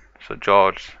on." So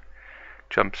George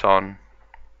jumps on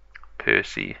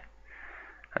Percy,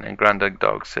 and then Grandad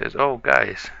Dog says, "Oh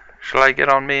guys, shall I get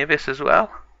on Mavis as well?"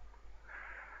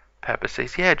 Peppa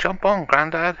says, "Yeah, jump on,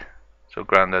 Grandad." So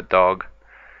Grandad Dog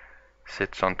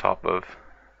sits on top of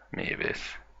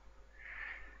Mavis.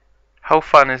 "How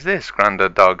fun is this?"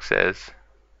 Grandad Dog says.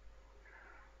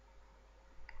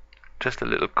 Just a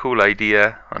little cool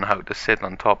idea on how to sit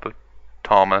on top of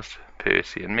Thomas,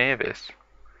 Percy and Mavis.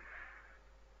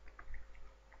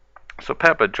 So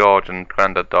Peppa, George and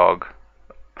Grandad Dog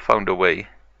found a way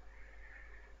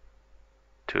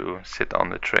to sit on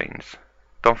the trains.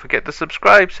 "Don't forget to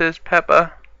subscribe," says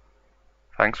Peppa.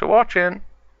 Thanks for watching.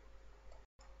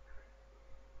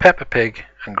 Peppa Pig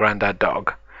and Grandad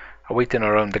Dog are waiting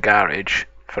around the garage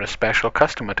for a special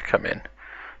customer to come in.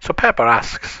 So Peppa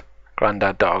asks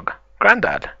Grandad Dog,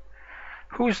 "Grandad,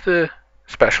 who's the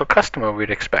special customer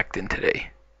we're expecting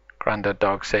today?" Grandad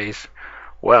Dog says,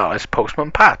 "Well, it's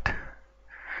Postman Pat.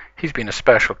 He's been a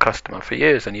special customer for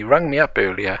years, and he rang me up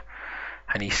earlier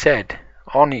and he said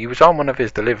he was on one of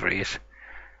his deliveries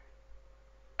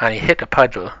and he hit a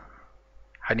puddle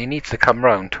and he needs to come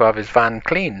round to have his van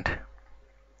cleaned."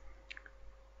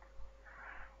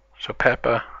 So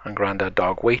Peppa and Grandad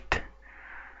Dog wait.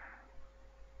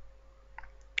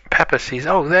 Peppa sees,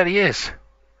 "Oh, there he is."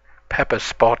 Peppa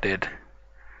spotted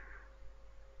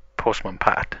Postman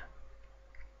Pat.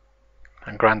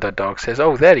 And Grandad Dog says,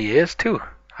 "Oh, there he is too.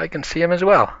 I can see him as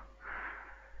well."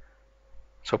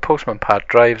 So Postman Pat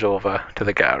drives over to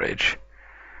the garage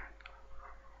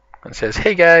and says,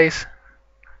 "Hey guys."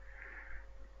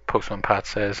 Postman Pat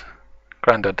says,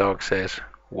 Grandad Dog says,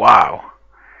 "Wow,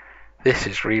 this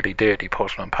is really dirty,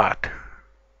 Postman Pat.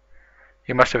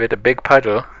 You must have hit a big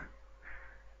puddle."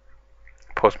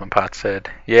 Postman Pat said,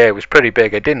 "Yeah, it was pretty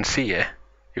big. I didn't see it.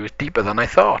 It was deeper than I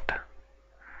thought."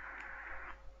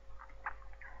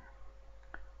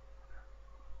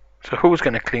 "So who's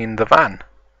going to clean the van?"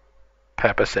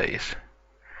 Peppa says.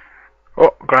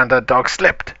 Oh, Grandad Dog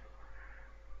slipped.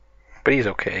 But he's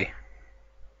okay.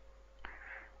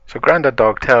 So Grandad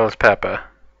Dog tells Peppa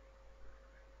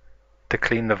to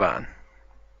clean the van.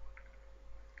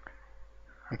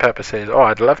 And Peppa says, "Oh,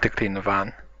 I'd love to clean the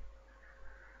van."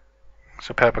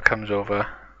 So Peppa comes over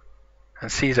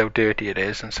and sees how dirty it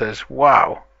is and says,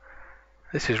 "Wow,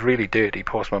 this is really dirty,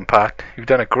 Postman Pat. You've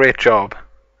done a great job."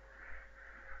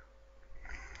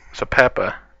 So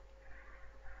Peppa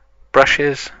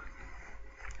brushes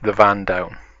the van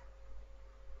down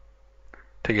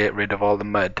to get rid of all the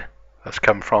mud that's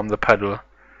come from the puddle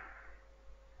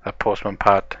that Postman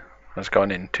Pat has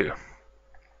gone into.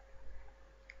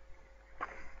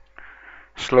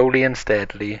 Slowly and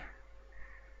steadily,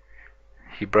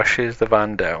 he brushes the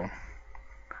van down.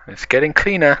 "It's getting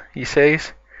cleaner," he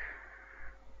says.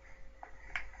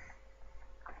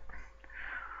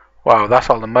 "Wow, that's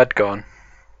all the mud gone,"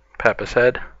 Peppa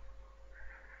said.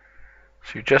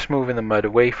 "So you're just moving the mud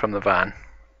away from the van.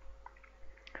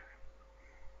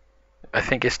 I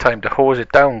think it's time to hose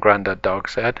it down," Grandad Dog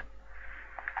said.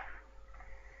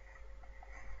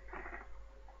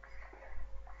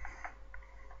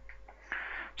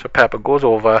 So Peppa goes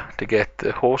over to get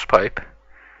the hose pipe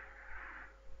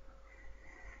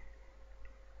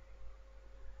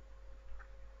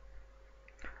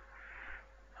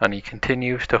and he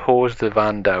continues to hose the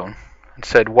van down and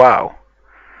said, "Wow,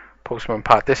 Postman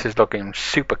Pat, this is looking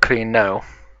super clean now,"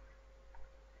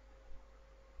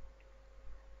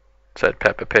 said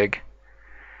Peppa Pig.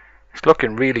 "It's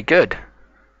looking really good."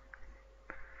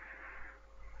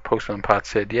 Postman Pat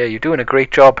said, "Yeah, you're doing a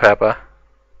great job, Peppa."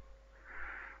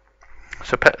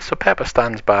 So Peppa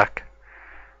stands back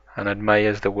and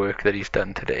admires the work that he's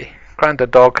done today.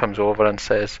 Grandad Dog comes over and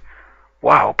says,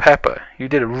 "Wow, Peppa, you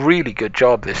did a really good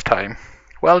job this time.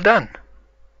 Well done."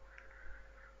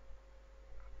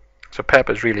 So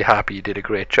Peppa's really happy he did a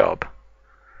great job.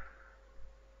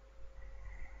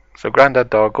 So Grandad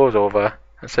Dog goes over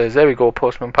and says, "There we go,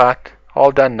 Postman Pat,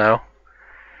 all done now."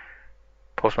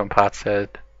 Postman Pat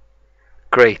said,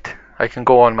 "Great, I can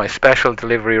go on my special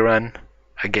delivery run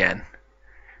again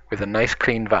with a nice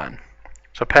clean van."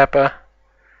 So Peppa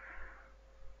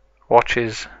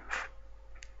watches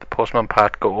the Postman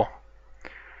Pat go.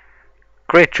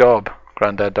 "Great job,"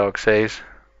 Grandad Dog says.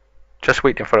 "Just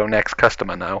waiting for our next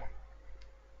customer now."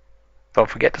 Don't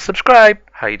forget to subscribe.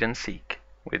 Hide and Seek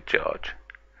with George.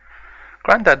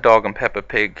 Grandad Dog and Peppa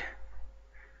Pig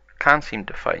can't seem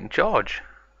to find George.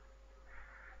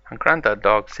 And Grandad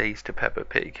Dog says to Peppa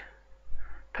Pig,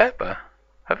 "Peppa,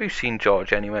 have you seen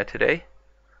George anywhere today?"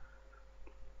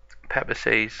 Peppa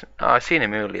says, "Oh, I seen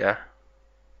him earlier."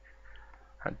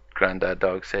 And Grandad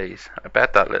Dog says, "I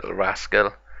bet that little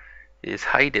rascal is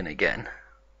hiding again.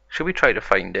 Should we try to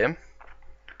find him?"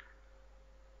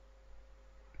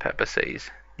 Peppa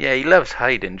says, "Yeah, he loves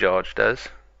hiding, George does.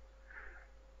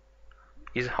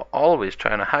 He's always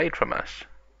trying to hide from us."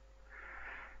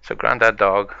 So Grandad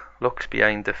Dog looks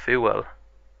behind the fuel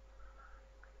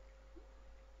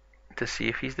to see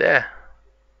if he's there.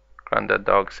 Grandad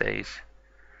Dog says,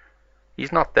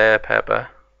 "He's not there,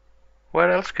 Peppa. Where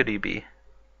else could he be?"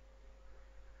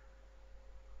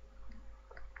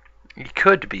 "He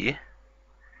could be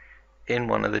in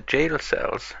one of the jail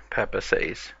cells," Peppa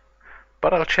says,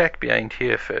 "but I'll check behind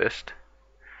here first."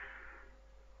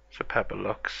 So Peppa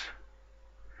looks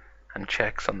and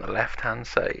checks on the left-hand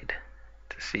side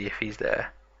to see if he's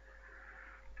there.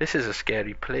 This is a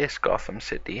scary place, Gotham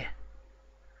City.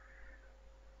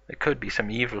 There could be some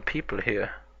evil people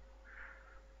here.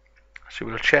 So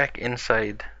we'll check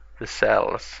inside the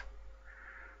cells,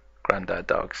 Grandad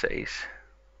Dog says.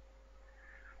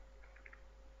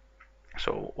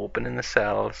 So opening the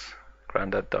cells,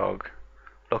 Grandad Dog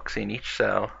looks in each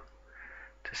cell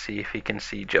to see if he can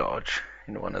see George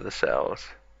in one of the cells.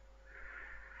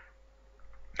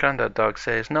 Grandad Dog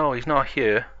says, "No, he's not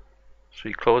here." So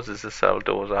he closes the cell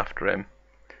doors after him.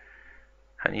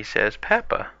 And he says,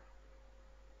 "Peppa,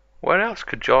 where else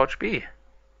could George be?"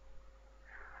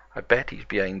 I bet he's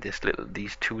behind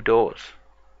these two doors.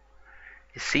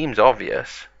 It seems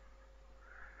obvious,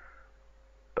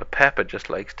 but Peppa just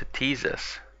likes to tease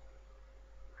us.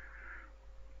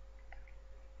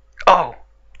 Oh,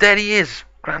 there he is,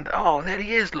 Grandad. Oh, there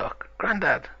he is, look.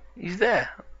 Grandad, he's there.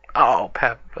 Oh,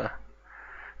 Peppa.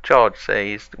 George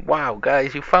says, wow,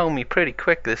 guys, you found me pretty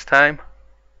quick this time.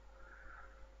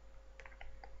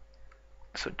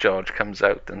 So George comes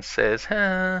out and says,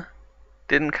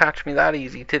 didn't catch me that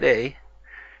easy today.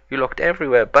 You looked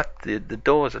everywhere but the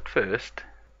doors at first,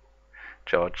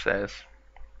 George says.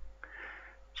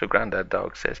 So Grandad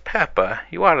Dog says, Peppa,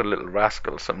 you are a little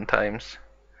rascal sometimes.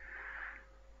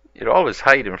 You're always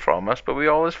hiding from us, but we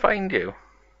always find you.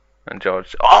 And George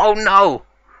says, oh no!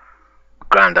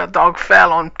 Grandad Dog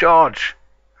fell on George.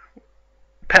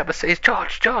 Peppa says,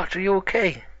 George, are you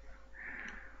okay?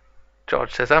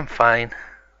 George says, I'm fine.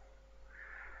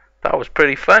 That was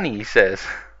pretty funny, he says.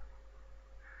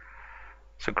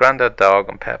 So Grandad Dog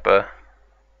and Peppa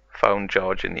found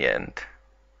George in the end.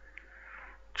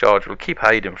 George will keep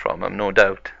hiding from him, no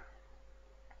doubt.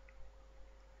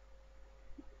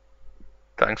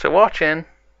 Thanks for watching.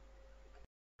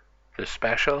 The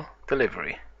special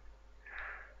delivery.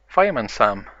 Fireman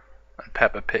Sam and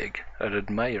Peppa Pig are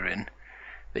admiring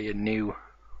their new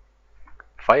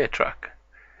fire truck.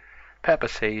 Peppa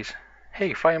says,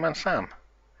 hey, Fireman Sam,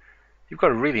 you've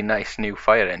got a really nice new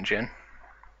fire engine.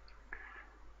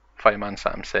 Fireman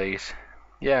Sam says,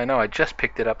 yeah, I know, I just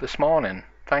picked it up this morning.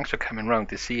 Thanks for coming round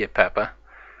to see it, Peppa.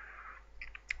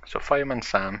 So Fireman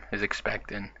Sam is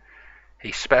expecting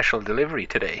a special delivery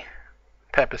today.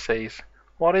 Peppa says,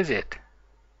 what is it?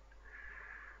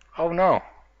 Oh no,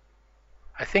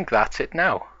 I think that's it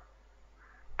now,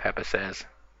 Peppa says.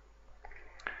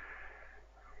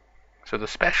 So the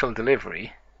special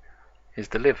delivery is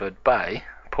delivered by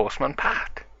Postman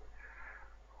Pat.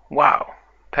 Wow,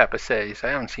 Peppa says, I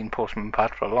haven't seen Postman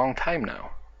Pat for a long time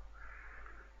now.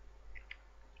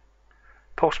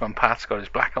 Postman Pat's got his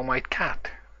black and white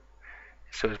cat.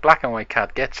 So his black and white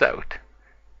cat gets out,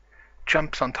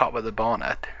 jumps on top of the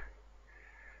bonnet,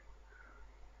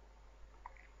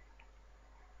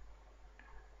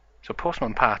 so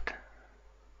Postman Pat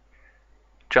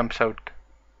jumps out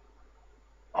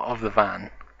of the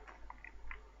van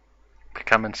to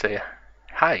come and say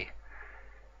hi.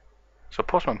 So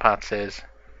Postman Pat says,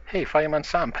 hey, Fireman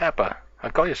Sam, Peppa,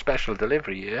 I've got your special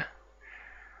delivery here.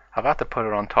 I've had to put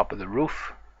it on top of the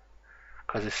roof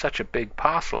because it's such a big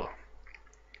parcel,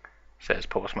 says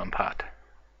Postman Pat.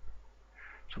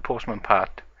 So Postman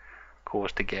Pat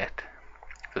goes to get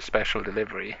the special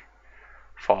delivery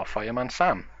for Fireman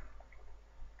Sam.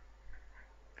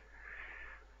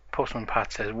 Postman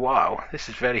Pat says, wow, this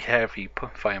is very heavy,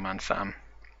 Fireman Sam.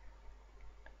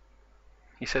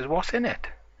 He says, what's in it?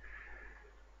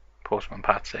 Postman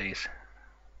Pat says.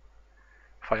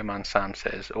 Fireman Sam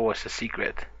says, oh, it's a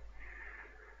secret.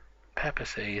 Peppa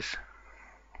says,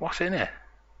 what's in it?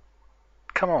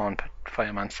 Come on,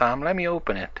 Fireman Sam, let me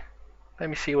open it. Let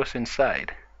me see what's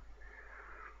inside.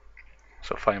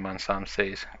 So Fireman Sam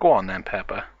says, go on then,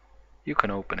 Peppa. You can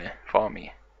open it for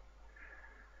me.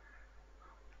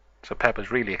 So Peppa's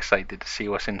really excited to see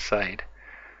what's inside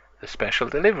the special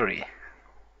delivery.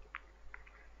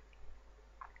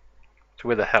 So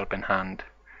with a helping hand,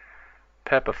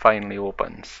 Peppa finally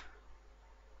opens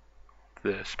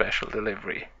the special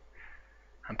delivery.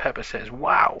 And Peppa says,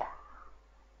 wow,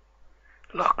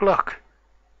 look,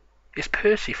 it's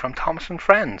Percy from Thomas and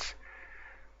Friends.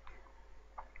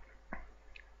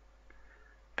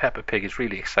 Peppa Pig is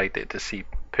really excited to see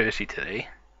Percy today.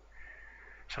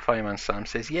 So Fireman Sam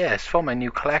says, yes, for my new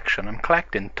collection, I'm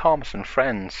collecting Thomas and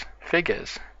Friends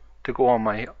figures to go on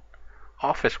my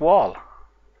office wall.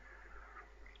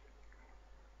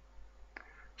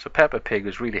 So Peppa Pig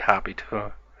was really happy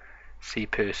to see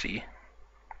Percy.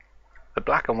 The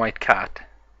black and white cat,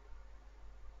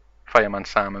 Fireman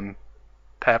Sam and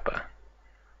Peppa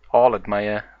all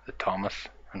admire the Thomas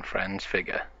and Friends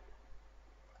figure.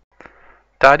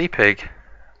 Daddy Pig,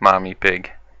 Mommy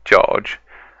Pig, George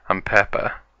and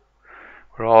Peppa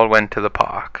all went to the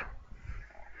park.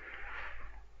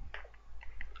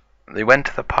 They went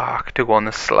to the park to go on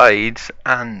the slides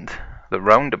and the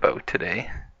roundabout today,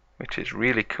 which is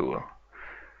really cool.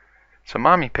 So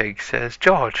Mommy Pig says,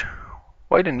 George,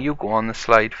 why didn't you go on the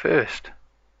slide first?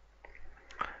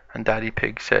 And Daddy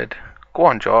Pig said, go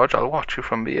on, George, I'll watch you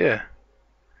from here.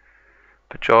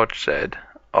 But George said,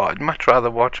 oh, I'd much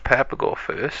rather watch Peppa go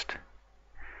first,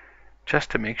 just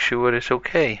to make sure it's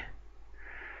okay.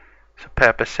 So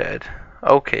Peppa said,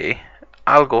 okay,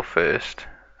 I'll go first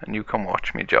and you can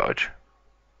watch me, George.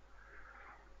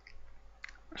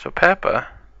 So Peppa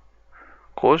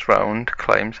goes round,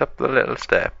 climbs up the little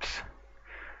steps,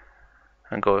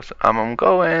 and goes, I'm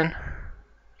going.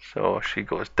 So she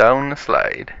goes down the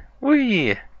slide.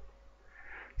 Whee!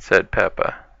 Said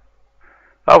Peppa.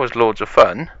 That was loads of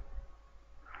fun.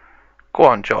 Go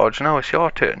on, George, now it's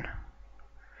your turn.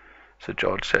 So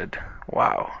George said,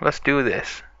 wow, let's do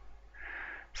this.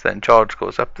 So then George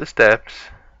goes up the steps,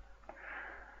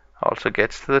 also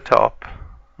gets to the top,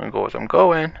 and goes, I'm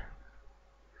going.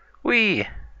 Whee!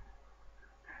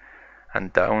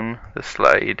 And down the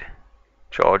slide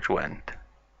George went.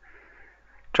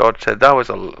 George said, that was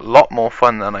a lot more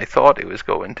fun than I thought it was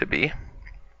going to be.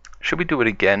 Should we do it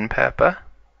again, Peppa?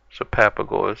 So Peppa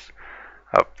goes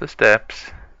up the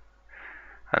steps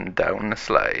and down the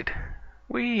slide.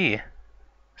 Whee!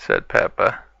 Said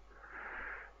Peppa.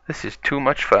 This is too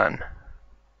much fun.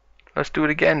 Let's do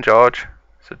it again, George.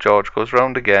 So George goes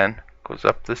round again, goes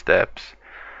up the steps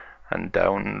and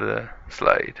down the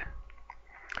slide.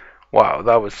 Wow,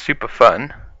 that was super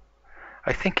fun.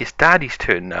 I think it's Daddy's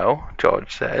turn now,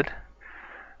 George said.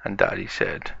 And Daddy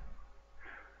said,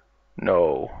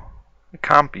 no, it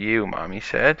can't be you, Mommy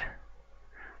said.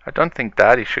 I don't think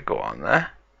Daddy should go on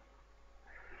there.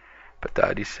 But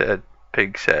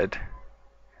Pig said,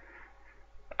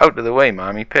 out of the way,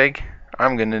 Mommy Pig.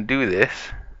 I'm going to do this.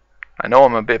 I know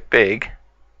I'm a bit big.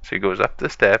 So he goes up the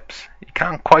steps. He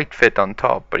can't quite fit on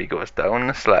top, but he goes down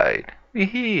the slide.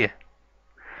 Wee-hee!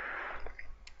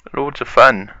 Loads of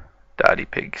fun, Daddy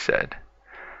Pig said.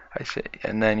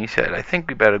 And then he said, I think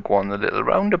we better go on the little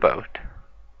roundabout.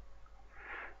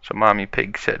 So Mommy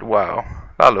Pig said, wow,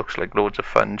 that looks like loads of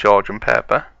fun, George and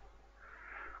Peppa.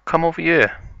 Come over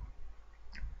here.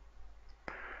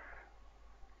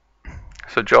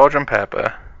 So George and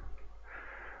Peppa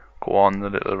go on the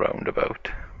little roundabout.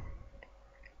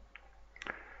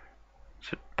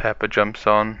 So Peppa jumps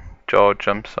on, George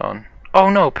jumps on. Oh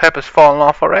no, Peppa's fallen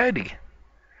off already.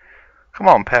 Come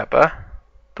on, Peppa,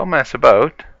 don't mess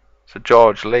about. So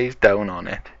George lays down on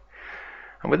it,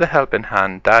 and with a helping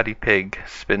hand, Daddy Pig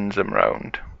spins him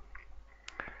round.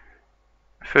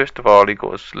 First of all, he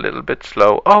goes a little bit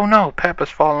slow. Oh no, Peppa's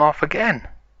fallen off again.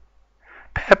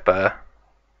 Peppa,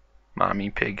 Mommy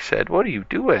Pig said, what are you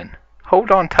doing?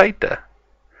 Hold on tighter.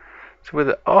 So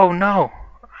with oh no,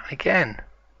 again.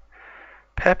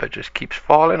 Peppa just keeps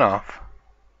falling off.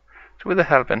 So with a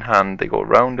helping hand, they go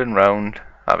round and round,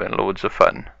 having loads of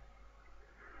fun.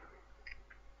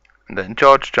 And then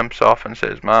George jumps off and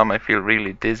says, Mom, I feel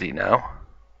really dizzy now.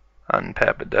 And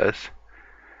Peppa does.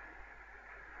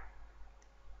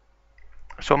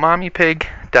 So Mommy Pig,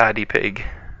 Daddy Pig,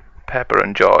 Peppa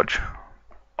and George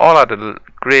all had a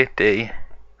great day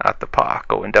at the park,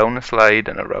 going down the slide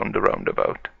and around the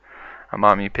roundabout. And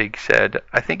Mommy Pig said,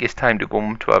 I think it's time to go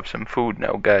home to have some food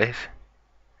now, guys.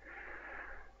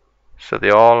 So they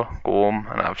all go home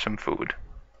and have some food.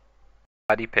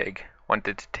 Daddy Pig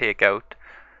wanted to take out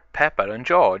Peppa and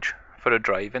George for a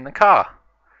drive in the car.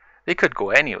 They could go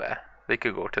anywhere. They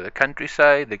could go to the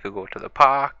countryside, they could go to the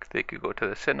park, they could go to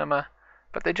the cinema,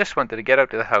 but they just wanted to get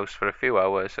out of the house for a few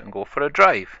hours and go for a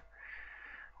drive.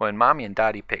 When Mommy and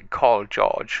Daddy Pig called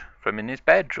George from in his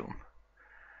bedroom.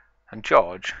 And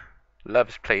George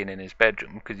loves playing in his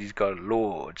bedroom because he's got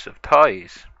loads of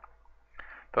toys.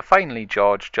 But finally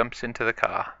George jumps into the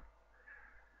car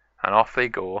and off they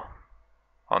go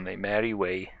on their merry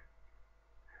way.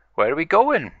 Where are we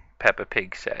going? Peppa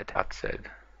Pig said. Dad said,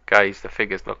 guys, the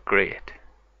figures look great.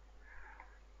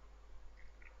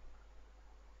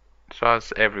 So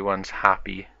as everyone's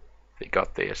happy, they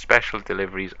got their special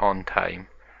deliveries on time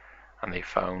and they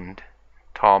found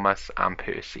Thomas and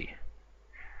Percy.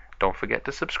 Don't forget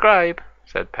to subscribe,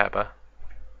 said Peppa.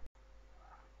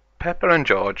 Peppa and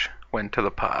George went to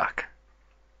the park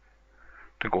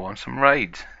to go on some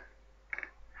rides.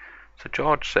 So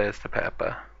George says to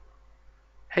Peppa,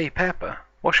 hey Peppa,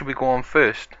 what should we go on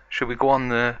first? Should we go on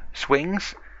the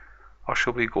swings or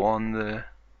should we go on the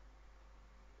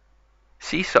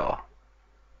seesaw?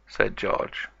 Said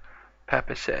George.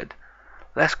 Peppa said,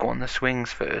 let's go on the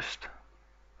swings first.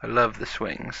 I love the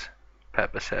swings,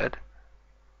 Peppa said.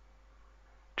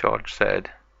 George said,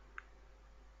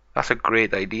 that's a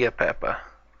great idea, Peppa.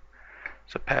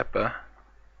 So Peppa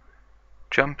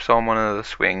jumps on one of the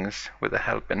swings with a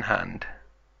helping hand.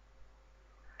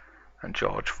 And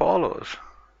George follows.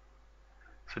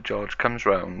 So George comes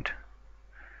round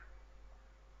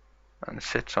and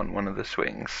sits on one of the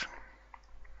swings.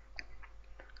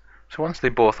 So once they're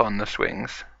both on the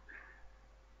swings,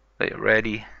 they are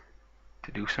ready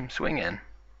to do some swinging.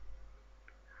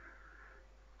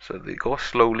 So they go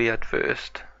slowly at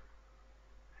first,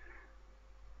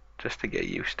 just to get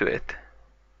used to it.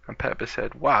 And Peppa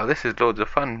said, wow, this is loads of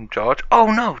fun, George. Oh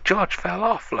no, George fell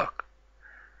off, look.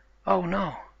 Oh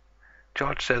no.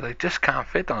 George said, I just can't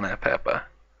fit on it, Peppa.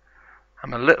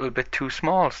 I'm a little bit too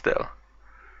small still.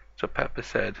 So Peppa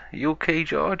said, are you okay,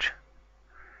 George?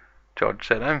 George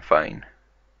said, I'm fine.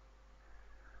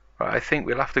 Well, I think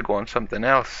we'll have to go on something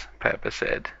else, Peppa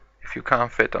said, if you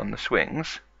can't fit on the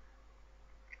swings.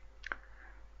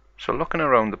 So looking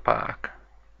around the park,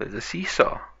 there's a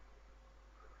seesaw.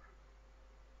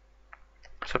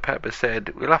 So Peppa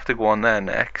said, we'll have to go on there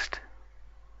next.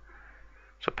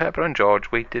 So Peppa and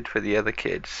George waited for the other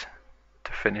kids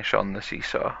to finish on the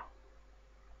seesaw.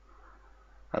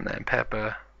 And then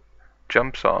Peppa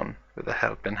jumps on with a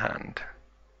helping hand.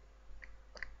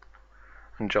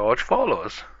 And George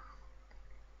follows.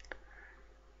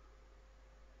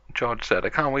 George said, I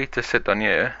can't wait to sit on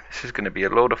here. This is going to be a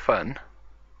load of fun.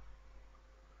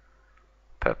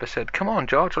 Peppa said, come on,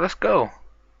 George, let's go.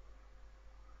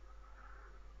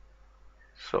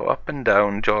 So up and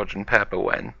down George and Peppa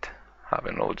went,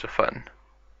 having loads of fun.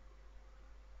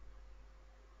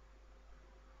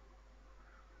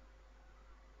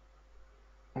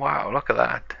 Wow, look at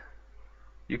that.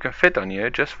 You can fit on here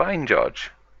just fine,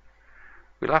 George.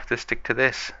 We'll have to stick to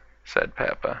this, said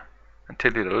Peppa,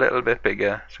 until you're a little bit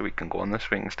bigger so we can go on the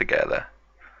swings together.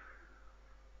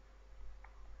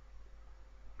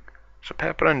 So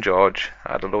Peppa and George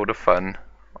had a load of fun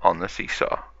on the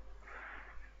seesaw.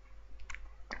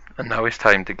 And now it's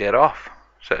time to get off,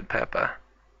 said Peppa.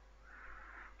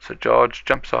 So George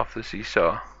jumps off the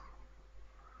seesaw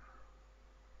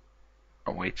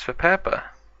and waits for Peppa.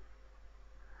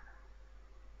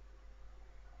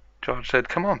 George said,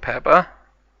 come on, Peppa.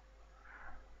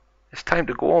 It's time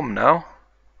to go home now.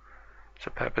 So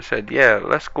Peppa said, yeah,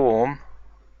 let's go home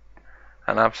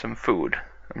and have some food.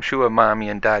 I'm sure Mommy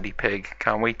and Daddy Pig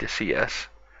can't wait to see us.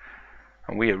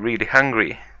 And we are really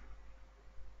hungry.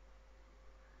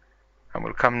 And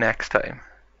we'll come next time.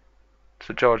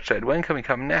 So George said, when can we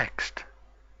come next?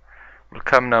 We'll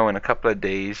come now in a couple of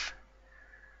days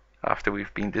after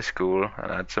we've been to school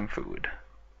and had some food.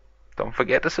 Don't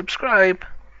forget to subscribe.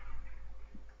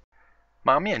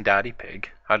 Mommy and Daddy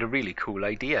Pig had a really cool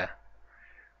idea.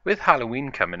 With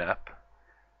Halloween coming up,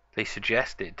 they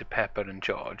suggested to Peppa and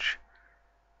George,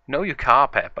 know your car,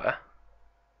 Peppa?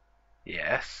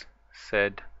 Yes,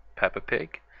 said Peppa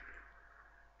Pig.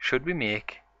 Should we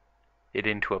make it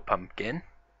into a pumpkin?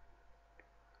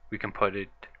 We can put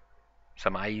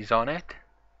some eyes on it,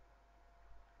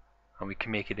 and we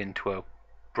can make it into a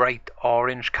bright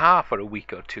orange car for a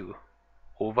week or two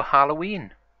over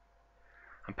Halloween.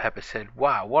 And Peppa said,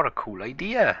 wow, what a cool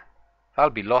idea. That'll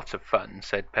be lots of fun,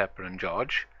 said Peppa and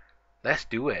George. Let's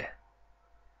do it.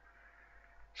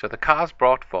 So the car's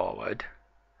brought forward,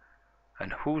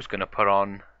 and who's going to put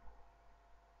on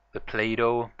the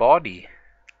Play-Doh body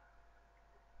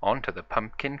onto the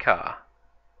pumpkin car?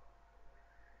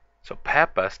 So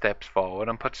Peppa steps forward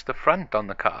and puts the front on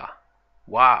the car.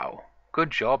 Wow,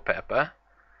 good job, Peppa.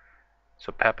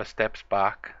 So Peppa steps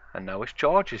back, and now it's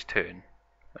George's turn.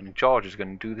 And George is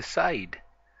going to do the side.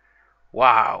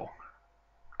 Wow,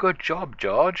 good job,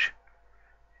 George.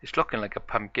 It's looking like a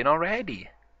pumpkin already.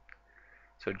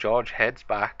 So George heads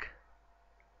back.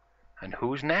 And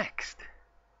who's next?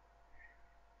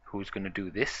 Who's going to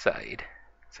do this side?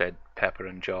 Said Peppa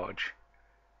and George.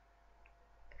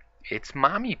 It's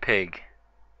Mommy Pig.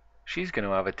 She's going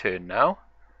to have a turn now.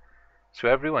 So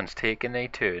everyone's taking their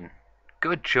turn.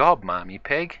 Good job, Mommy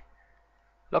Pig.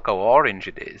 Look how orange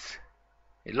it is.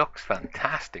 It looks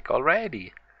fantastic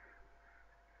already.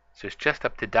 So it's just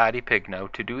up to Daddy Pig now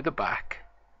to do the back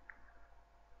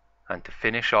and to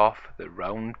finish off the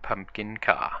round pumpkin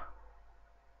car.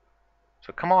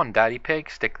 So come on, Daddy Pig,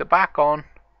 stick the back on,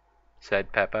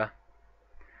 said Peppa.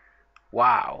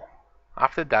 Wow,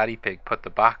 after Daddy Pig put the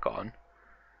back on,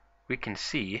 we can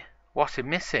see what's it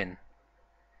missing.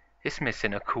 It's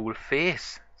missing a cool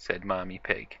face, said Mommy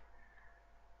Pig.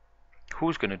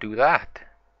 Who's going to do that?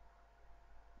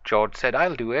 George said,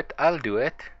 I'll do it.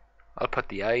 I'll put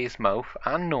the eyes, mouth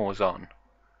and nose on.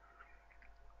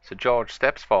 So George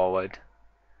steps forward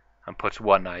and puts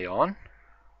one eye on,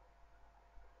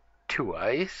 two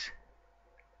eyes,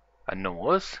 a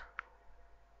nose,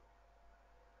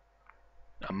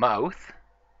 a mouth,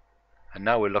 and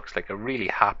now it looks like a really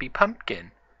happy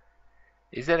pumpkin.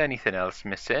 Is there anything else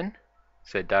missing?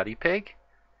 Said Daddy Pig.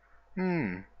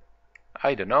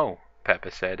 I don't know, Peppa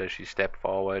said as she stepped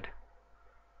forward.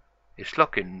 It's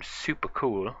looking super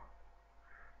cool.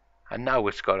 And now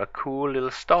it's got a cool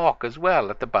little stalk as well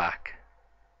at the back.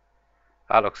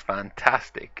 That looks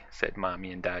fantastic, said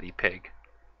Mommy and Daddy Pig.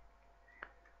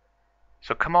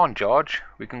 So come on, George,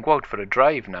 we can go out for a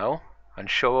drive now and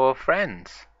show our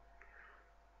friends.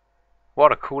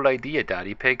 What a cool idea,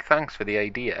 Daddy Pig. Thanks for the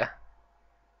idea.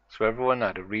 So everyone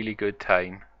had a really good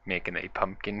time making a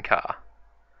pumpkin car.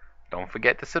 Don't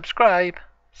forget to subscribe,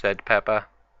 said Peppa.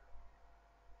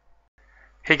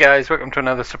 Hey guys, welcome to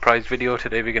another surprise video.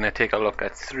 Today we're going to take a look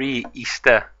at 3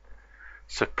 Easter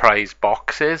surprise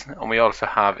boxes, and we also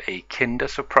have a Kinder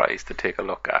surprise to take a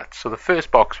look at. So the first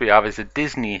box we have is a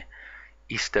Disney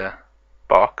Easter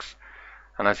box,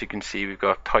 and as you can see we've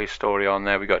got Toy Story on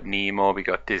there, we got Nemo, we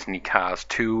got Disney Cars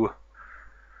 2,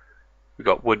 we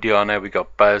got Woody on there, we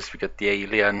got Buzz, we got the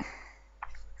Alien,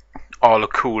 all the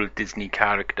cool Disney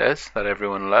characters that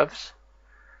everyone loves.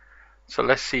 So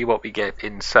let's see what we get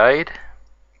inside.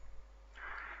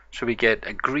 So we get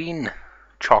a green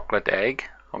chocolate egg,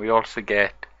 and we also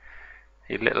get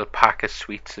a little pack of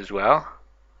sweets as well.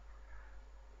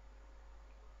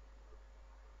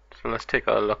 So let's take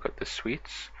a look at the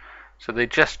sweets. So they're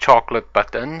just chocolate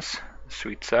buttons, the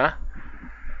sweets are,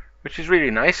 which is really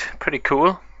nice, pretty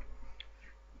cool,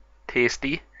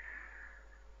 tasty.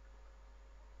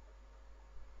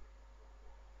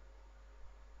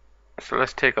 So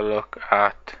let's take a look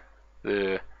at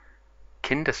the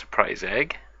Kinder Surprise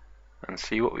egg and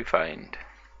see what we find.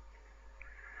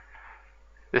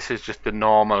 This is just the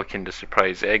normal Kinder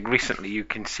Surprise egg. Recently you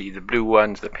can see the blue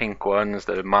ones, the pink ones,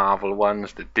 the Marvel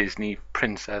ones, the Disney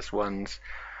princess ones.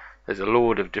 There's a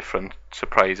load of different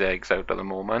surprise eggs out at the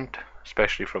moment,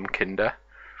 especially from Kinder.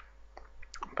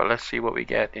 But let's see what we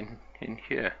get in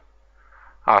here.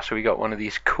 So we got one of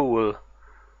these cool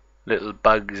little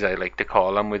bugs, I like to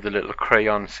call them, with the little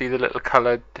crayons. See the little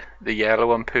coloured, the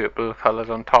yellow and purple colours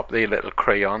on top? They're little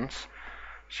crayons,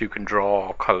 so you can draw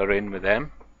or colour in with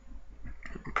them.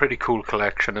 Pretty cool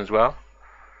collection as well.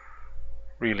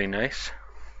 Really nice.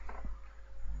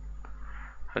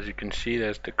 As you can see,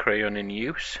 there's the crayon in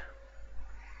use.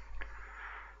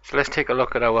 So let's take a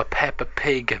look at our Peppa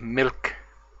Pig milk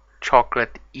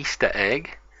chocolate Easter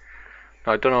egg.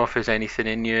 Now I don't know if there's anything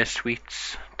in here,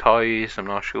 sweets, toys, I'm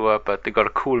not sure, but they got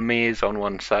a cool maze on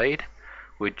one side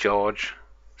with George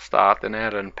starting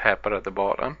there and Peppa at the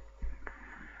bottom.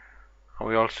 And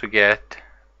we also get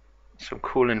some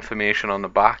cool information on the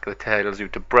back that tells you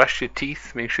to brush your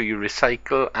teeth, make sure you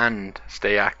recycle and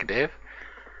stay active.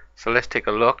 So let's take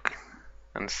a look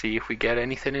and see if we get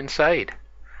anything inside.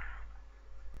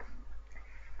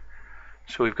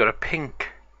 So we've got a pink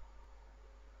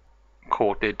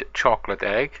coated chocolate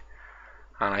egg,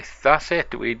 and that's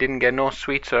it. We didn't get no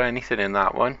sweets or anything in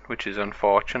that one, which is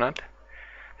unfortunate.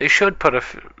 They should put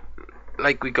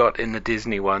like we got in the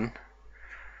Disney one,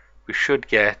 we should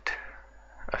get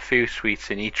a few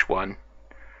sweets in each one.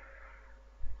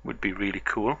 Would be really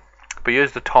cool. But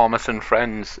here's the Thomas and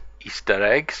Friends Easter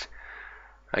eggs.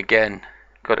 Again,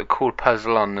 got a cool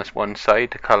puzzle on this one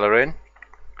side to colour in.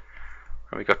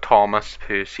 And we got Thomas,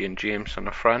 Percy and James on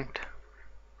the front.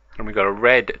 And we got a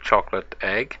red chocolate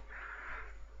egg,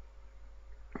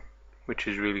 which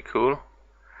is really cool.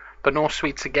 But no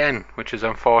sweets again, which is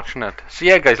unfortunate. So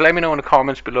yeah guys, let me know in the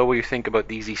comments below what you think about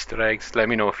these Easter eggs. Let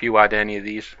me know if you had any of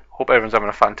these. Hope everyone's having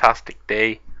a fantastic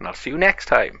day, and I'll see you next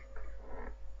time.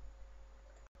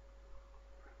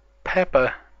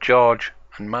 Peppa, George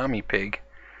and Mammy Pig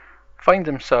find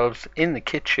themselves in the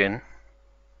kitchen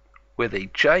with a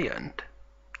giant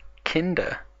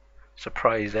Kinder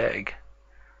surprise egg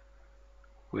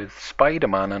with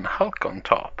Spiderman and Hulk on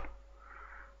top.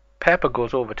 Peppa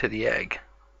goes over to the egg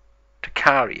to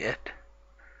carry it.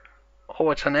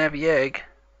 Oh, it's an heavy egg.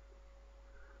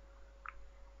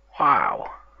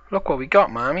 Wow, look what we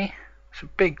got, Mammy. It's a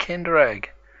big Kinder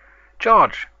egg.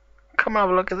 George, come have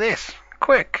a look at this,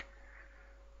 quick.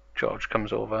 George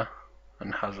comes over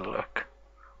and has a look.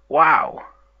 Wow.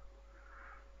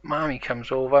 Mammy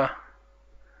comes over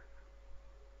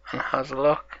and has a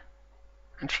look,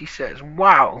 and she says,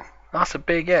 wow, that's a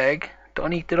big egg,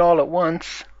 don't eat it all at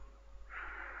once.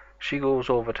 She goes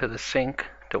over to the sink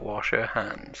to wash her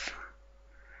hands.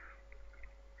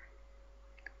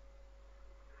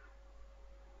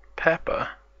 Peppa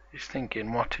is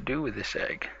thinking what to do with this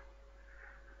egg.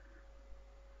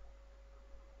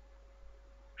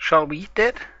 Shall we eat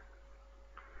it?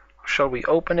 Or shall we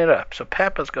open it up? So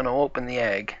Peppa's going to open the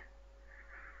egg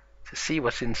to see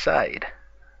what's inside.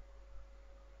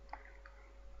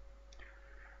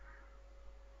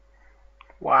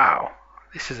 Wow,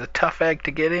 this is a tough egg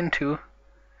to get into.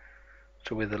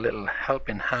 So with a little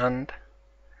helping hand,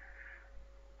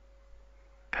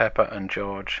 Peppa and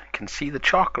George can see the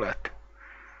chocolate.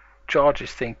 George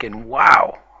is thinking,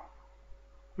 wow,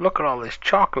 look at all this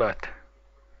chocolate.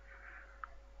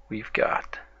 We've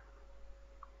got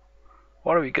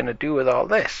What are we going to do with all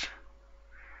this?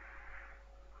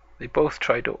 They both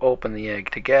try to open the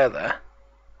egg together,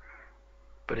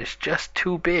 but it's just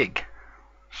too big.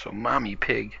 So Mommy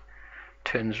Pig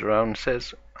turns around and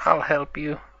says, "I'll help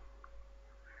you."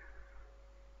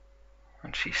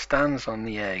 And she stands on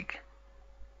the egg,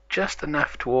 just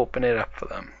enough to open it up for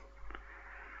them.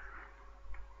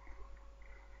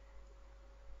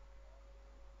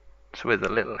 So with a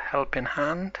little helping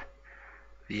hand,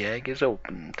 the egg is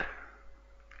opened.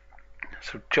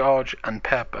 So George and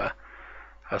Peppa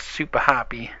are super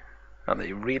happy, and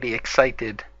they're really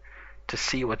excited to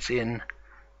see what's in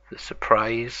the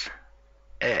surprise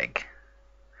egg.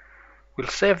 "We'll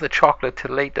save the chocolate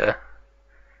till later,"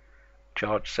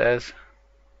 George says.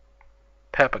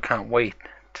 Peppa can't wait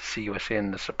to see what's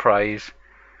in the surprise.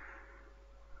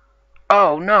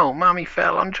 Oh no, Mommy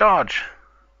fell on George.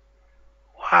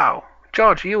 Wow,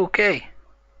 George, are you okay?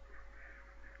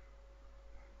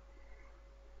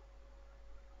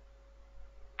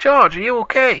 George, are you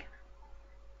okay?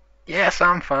 Yes,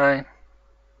 I'm fine.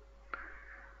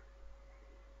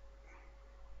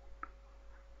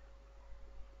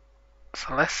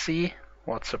 So let's see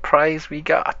what surprise we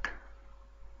got.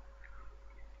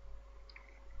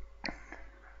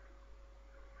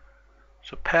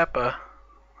 So Peppa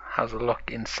has a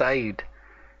look inside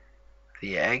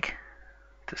the egg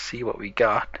to see what we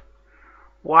got.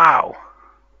 Wow,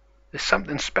 there's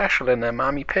something special in there,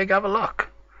 Mommy Pig. Have a look.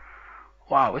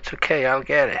 Wow, it's okay, I'll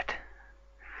get it.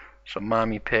 So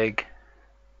Mommy Pig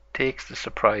takes the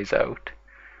surprise out,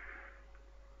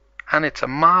 and it's a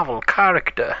Marvel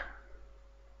character.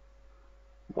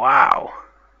 Wow,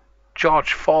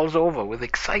 George falls over with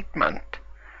excitement.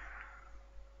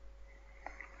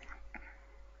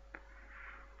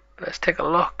 Let's take a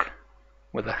look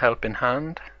with a helping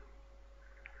hand.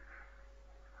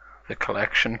 The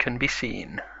collection can be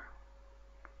seen.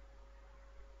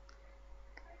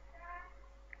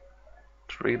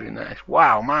 It's really nice.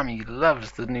 Wow, Mommy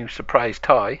loves the new surprise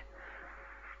toy.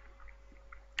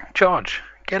 George,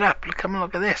 get up, come and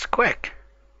look at this, quick.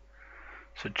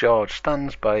 So George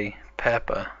stands by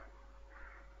Peppa,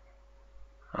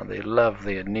 and they love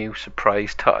their new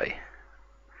surprise toy,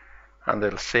 and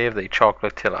they'll save their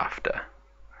chocolate till after.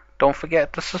 Don't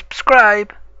forget to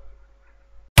subscribe.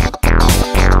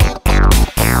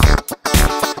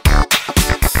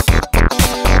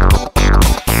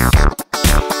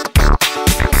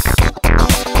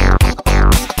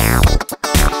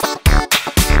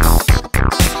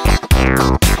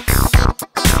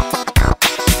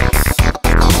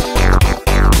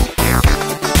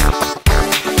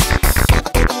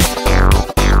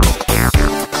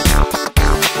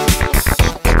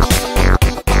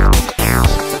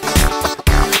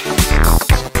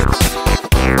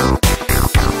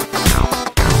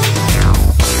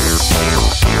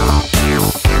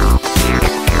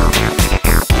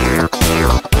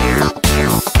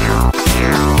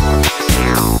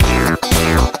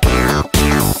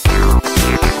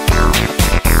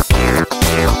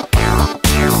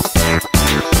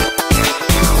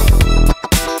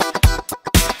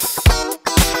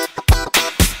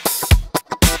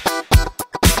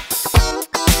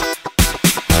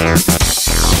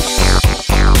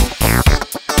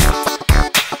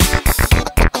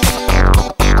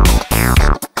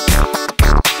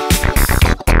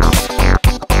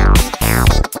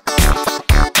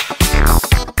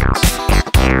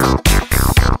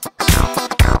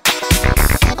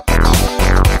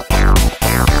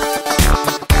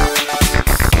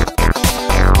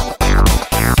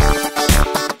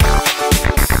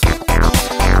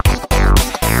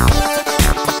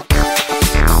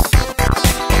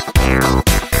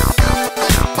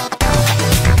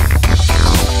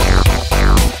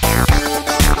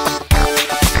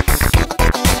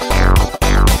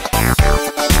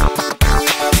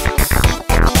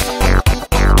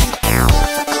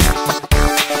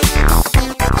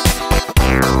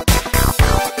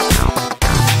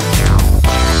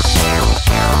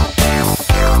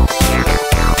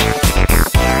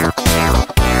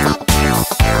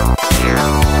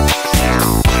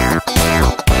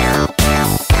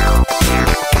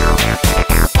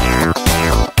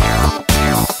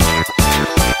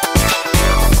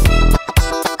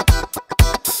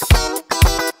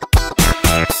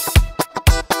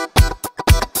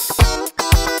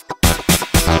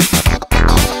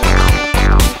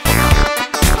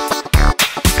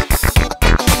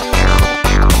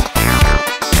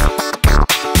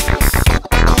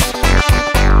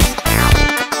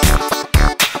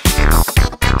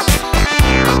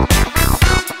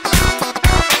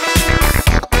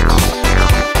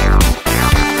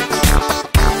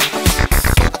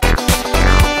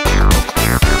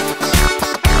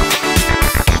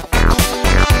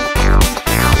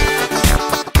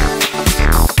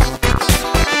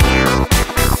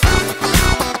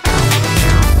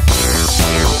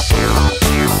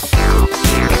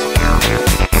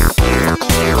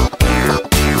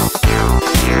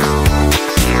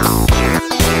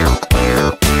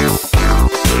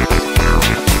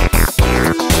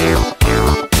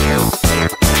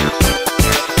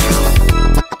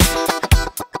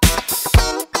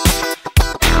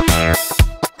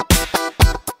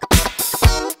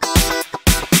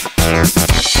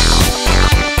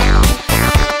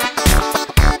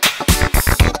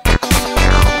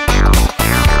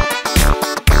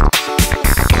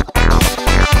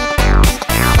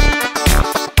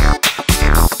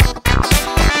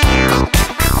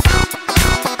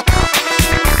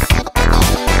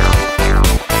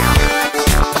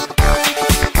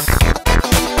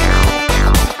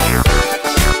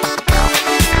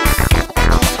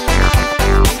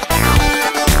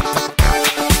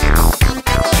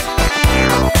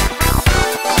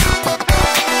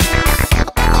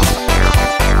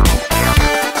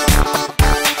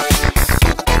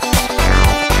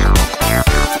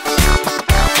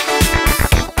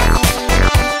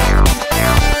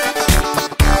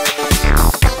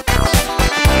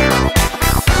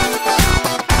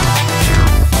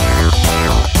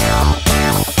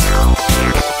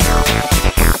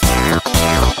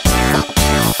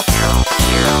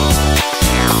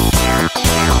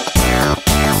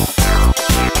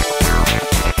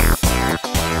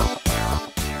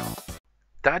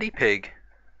 Daddy Pig,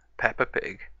 Peppa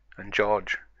Pig and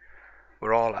George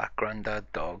were all at Grandad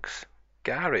Dog's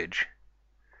garage.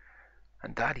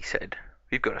 And Daddy said,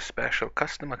 "We've got a special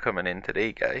customer coming in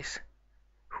today, guys."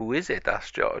 "Who is it?"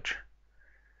 asked George.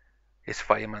 "It's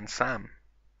Fireman Sam.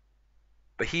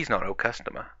 But he's not our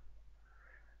customer.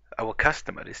 Our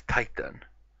customer is Titan,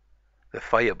 the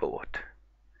fireboat.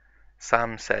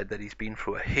 Sam said that he's been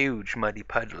through a huge muddy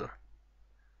puddle,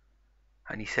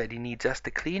 and he said he needs us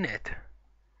to clean it."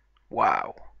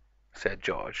 "Wow," said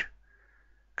George.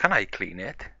 "Can I clean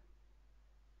it?"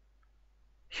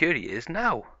 "Here he is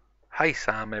now." "Hi,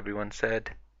 Sam," everyone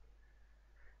said.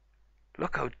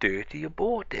 "Look how dirty your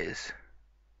boat is.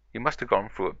 You must have gone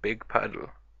through a big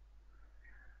puddle."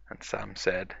 And Sam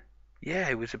said, "Yeah,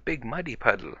 it was a big muddy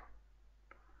puddle.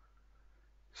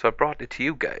 So I brought it to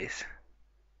you guys."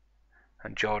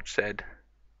 And George said,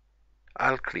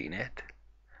 "I'll clean it."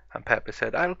 And Peppa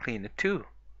said, "I'll clean it too."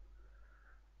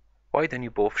 "Why don't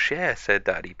you both share?" said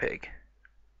Daddy Pig.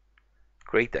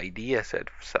 "Great idea," said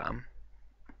Sam.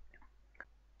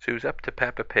 So it was up to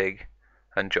Peppa Pig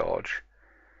and George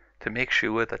to make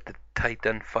sure that the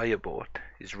Titan fireboat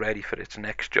is ready for its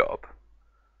next job.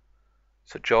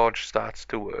 So George starts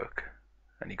to work,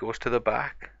 and he goes to the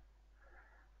back,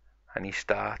 and he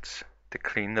starts to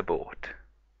clean the boat.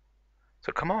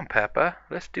 So come on, Peppa,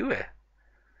 let's do it.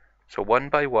 So one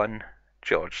by one,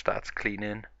 George starts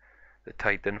cleaning the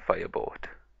Titan fireboat.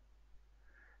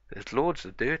 There's loads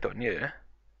of dirt on here.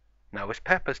 Now it's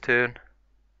Peppa's turn.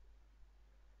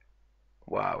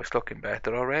 "Wow, it's looking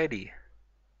better already."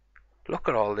 "Look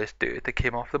at all this dirt that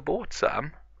came off the boat,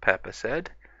 Sam," Peppa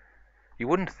said. "You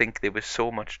wouldn't think there was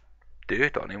so much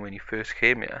dirt on it when you first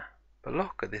came here. But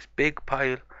look at this big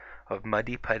pile of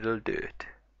muddy puddle dirt."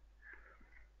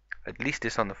 "At least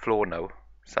it's on the floor now,"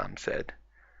 Sam said.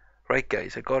 "Right,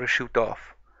 guys, I gotta shoot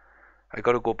off. I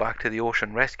gotta go back to the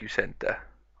Ocean Rescue Center.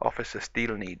 Officer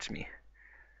Steele needs me."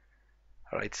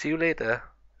 "Alright, see you later,"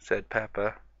 said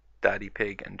Peppa, Daddy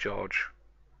Pig and George.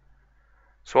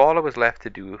 So all I was left to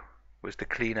do was to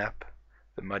clean up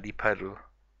the muddy puddle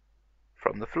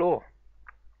from the floor.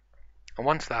 And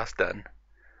once that's done,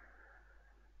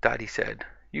 Daddy said,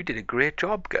 "You did a great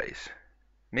job, guys.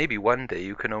 Maybe one day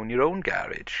you can own your own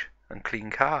garage and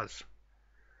clean cars.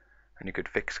 And you could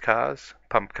fix cars,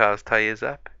 pump cars' tires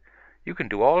up. You can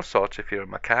do all sorts if you're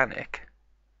a mechanic."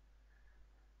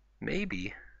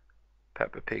 "Maybe,"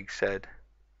 Peppa Pig said.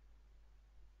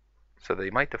 So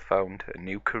they might have found a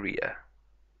new career.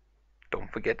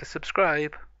 "Don't forget to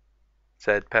subscribe,"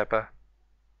 said Peppa.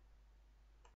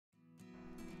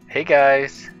 Hey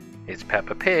guys, it's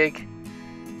Peppa Pig.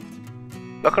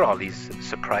 Look at all these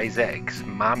surprise eggs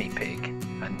Mommy Pig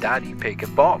and Daddy Pig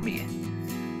have bought me.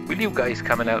 Will you guys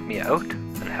come and help me out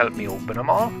and help me open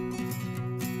them all?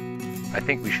 I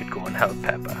think we should go and help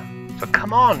Peppa. So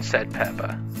come on, said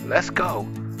Peppa. Let's go.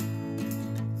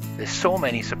 There's so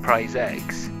many surprise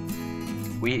eggs.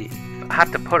 We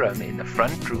had to put them in the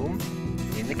front room,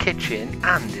 in the kitchen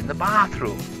and in the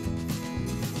bathroom.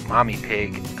 Mommy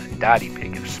Pig and Daddy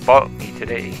Pig have spoiled me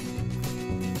today.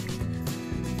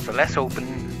 So let's open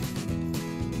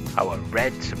our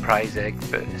red surprise egg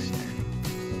first.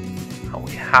 And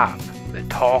we have the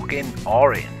talking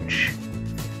orange.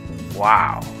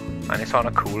 Wow, and it's on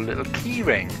a cool little key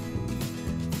ring.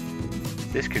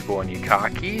 This could go on your car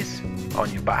keys,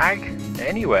 on your bag,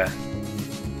 anywhere.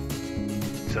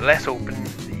 So let's open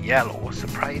the yellow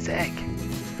surprise egg.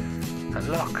 And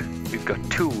look, we've got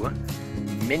two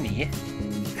mini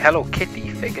Hello Kitty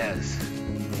figures.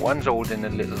 One's holding a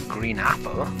little green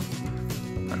apple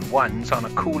and one's on a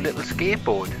cool little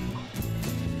skateboard.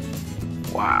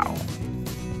 Wow,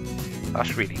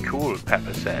 that's really cool,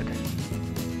 Peppa said.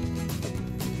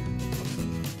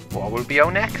 What will be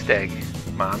our next egg,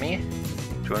 Mommy? Do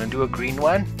you want to do a green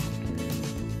one?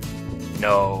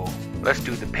 No, let's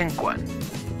do the pink one.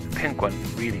 The pink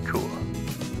one's really cool.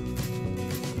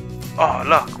 Oh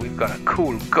look, we've got a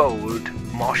cool gold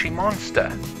Moshi monster.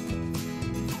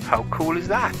 How cool is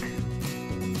that?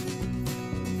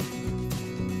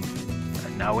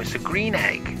 And now it's a green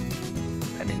egg.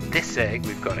 And in this egg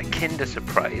we've got a Kinder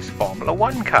Surprise Formula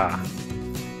 1 car.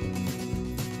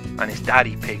 And it's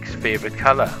Daddy Pig's favourite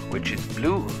colour, which is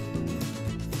blue.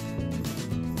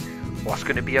 What's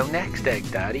going to be our next egg,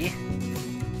 Daddy?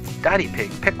 Daddy Pig,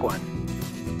 pick one.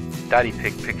 Daddy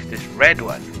Pig picks this red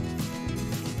one.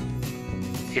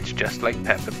 It's just like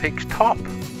Peppa Pig's top.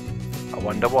 I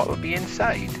wonder what will be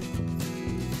inside.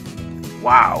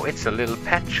 Wow, it's a little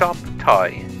pet shop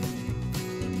toy.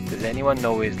 Does anyone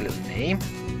know his little name?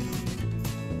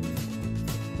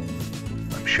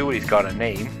 I'm sure he's got a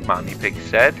name, Mommy Pig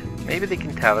said. Maybe they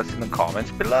can tell us in the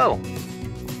comments below.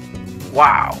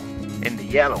 Wow! In the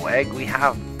yellow egg we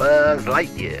have Buzz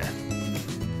Lightyear.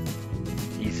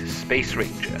 He's a space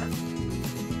ranger,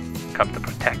 come to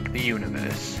protect the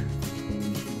universe.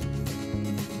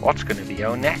 What's going to be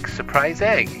our next surprise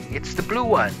egg? It's the blue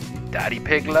one. Daddy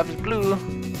Pig loves blue.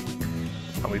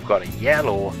 And we've got a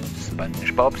yellow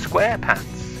SpongeBob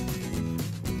SquarePants.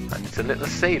 And it's a little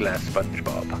sailor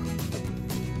SpongeBob.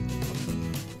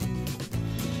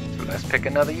 So let's pick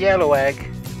another yellow egg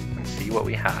and see what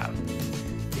we have.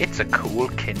 It's a cool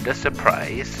Kinder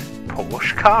Surprise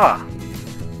Porsche car.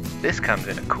 This comes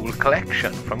in a cool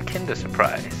collection from Kinder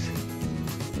Surprise.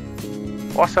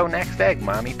 What's our next egg,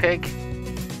 Mommy Pig?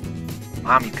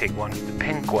 Mommy Pig wants the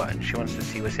pink one. She wants to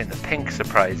see what's in the pink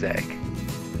surprise egg.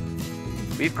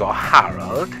 We've got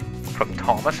Harold from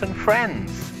Thomas and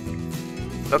Friends.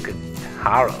 Look at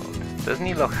Harold. Doesn't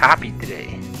he look happy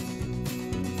today?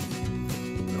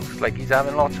 Looks like he's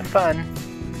having lots of fun.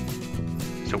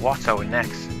 So what's our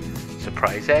next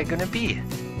surprise egg gonna be?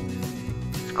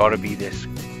 It's gotta be this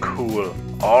cool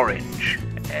orange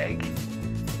egg.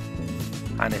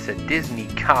 And it's a Disney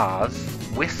Cars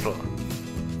whistle.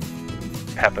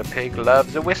 Peppa Pig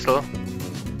loves a whistle.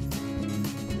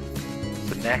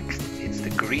 So next, it's the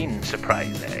green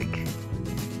surprise egg.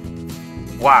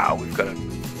 Wow, we've got a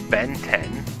Ben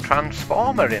 10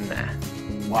 Transformer in there.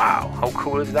 Wow, how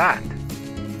cool is that?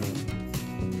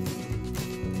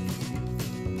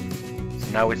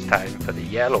 So now it's time for the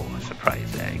yellow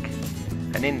surprise egg.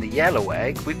 And in the yellow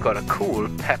egg, we've got a cool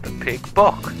Peppa Pig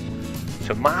book.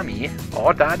 So Mommy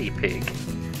or Daddy Pig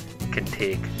can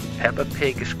take Peppa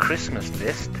Pig's Christmas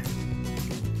list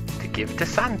to give to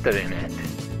Santa in it.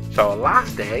 So our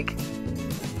last egg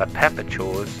that Peppa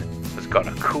chose has got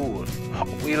a cool Hot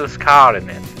Wheels car in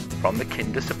it from the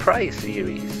Kinder Surprise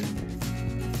series.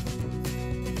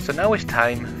 So now it's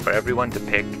time for everyone to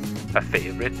pick a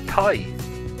favourite toy.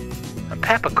 And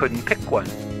Peppa couldn't pick one.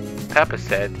 Peppa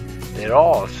said they're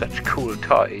all such cool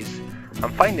toys,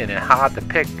 I'm finding it hard to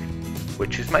pick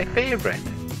which is my favourite.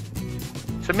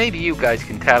 So maybe you guys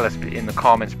can tell us in the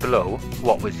comments below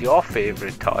what was your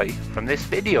favourite toy from this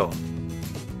video.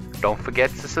 Don't forget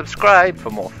to subscribe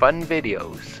for more fun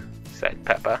videos, said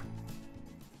Peppa.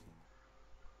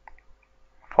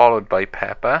 Followed by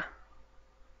Peppa,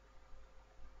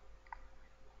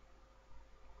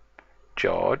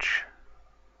 George,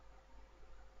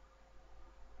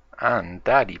 and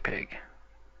Daddy Pig.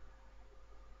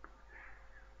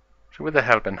 So with a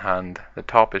helping hand, the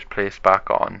top is placed back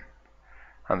on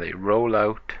and they roll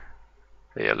out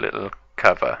their little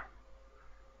cover.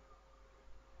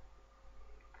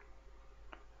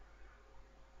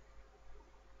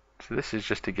 So this is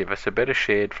just to give us a bit of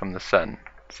shade from the sun,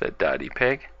 said Daddy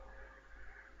Pig.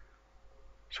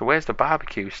 So where's the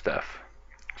barbecue stuff?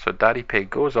 So Daddy Pig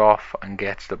goes off and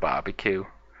gets the barbecue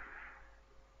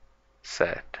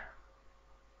set,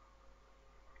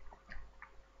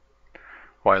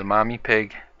 while Mommy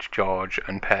Pig, George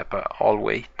and Peppa all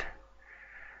wait.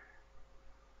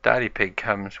 Daddy Pig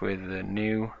comes with the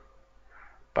new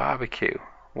barbecue.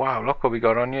 Wow, look what we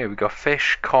got on here. We got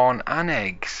fish, corn and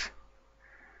eggs.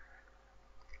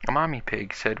 Mommy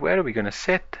Pig said, where are we going to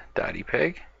sit, Daddy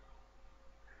Pig?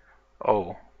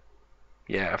 Oh,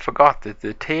 yeah, I forgot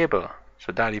the table.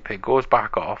 So Daddy Pig goes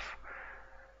back off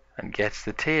and gets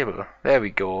the table. There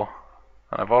we go.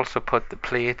 And I've also put the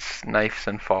plates, knives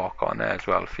and fork on there as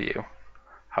well for you.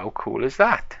 How cool is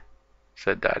that?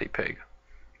 Said Daddy Pig.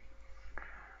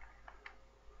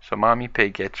 So Mommy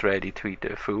Pig gets ready to eat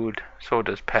her food. So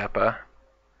does Peppa.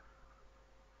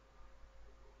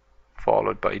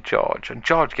 Followed by George. And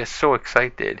George gets so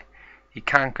excited he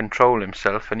can't control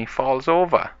himself and he falls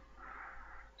over.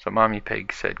 So Mommy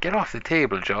Pig said, get off the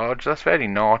table, George. That's very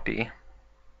naughty.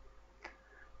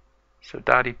 So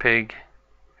Daddy Pig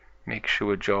makes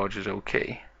sure George is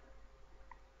okay.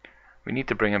 We need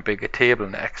to bring a bigger table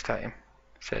next time,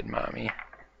 said Mommy.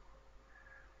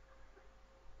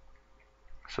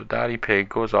 So Daddy Pig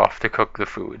goes off to cook the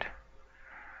food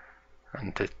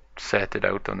and to set it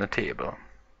out on the table.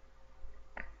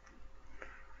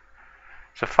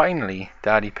 So finally,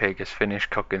 Daddy Pig has finished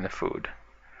cooking the food,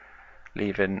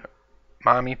 leaving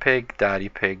Mommy Pig, Daddy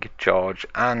Pig, George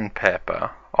and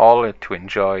Peppa all to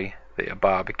enjoy their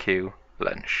barbecue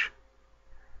lunch.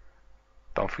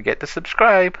 Don't forget to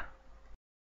subscribe.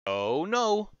 Oh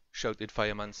no, shouted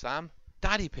Fireman Sam.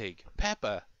 Daddy Pig,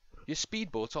 Peppa, your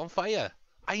speedboat's on fire.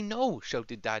 I know,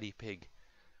 shouted Daddy Pig.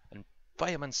 And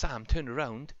Fireman Sam turned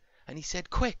around and he said,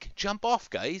 quick, jump off,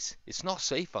 guys. It's not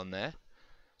safe on there.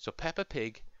 So Peppa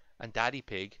Pig and Daddy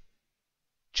Pig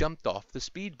jumped off the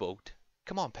speedboat.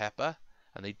 Come on, Peppa.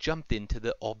 And they jumped into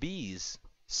the Obese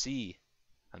Sea.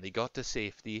 And they got to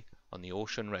safety on the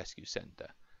Ocean Rescue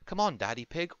Centre. "Come on, Daddy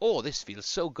Pig. Oh, this feels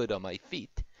so good on my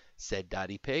feet," said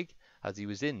Daddy Pig as he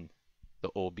was in the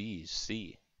Orbeez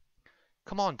Sea.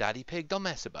 "Come on, Daddy Pig, don't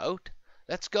mess about.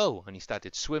 Let's go," and he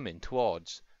started swimming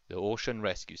towards the Ocean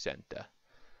Rescue Centre.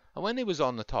 And when he was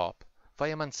on the top,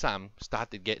 Fireman Sam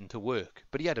started getting to work,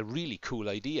 but he had a really cool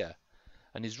idea.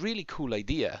 And his really cool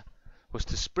idea was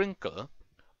to sprinkle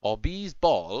Orbeez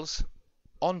balls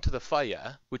onto the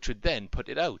fire, which would then put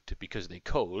it out because they're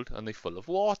cold and they're full of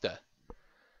water.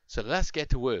 "So let's get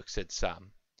to work," said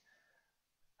Sam,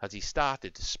 as he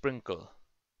started to sprinkle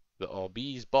the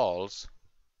Orbeez balls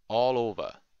all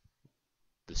over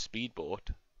the speedboat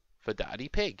for Daddy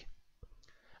Pig.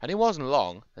 And it wasn't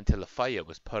long until the fire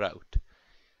was put out,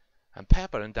 and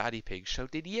Peppa and Daddy Pig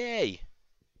shouted, "Yay!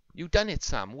 You done it,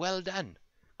 Sam. Well done.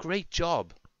 Great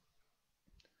job."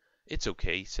 "It's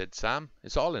okay," said Sam.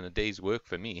 "It's all in a day's work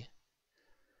for me."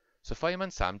 So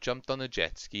Fireman Sam jumped on the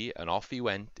jet ski and off he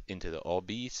went into the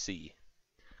Orbeez Sea.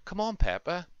 "Come on,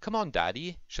 Peppa. Come on,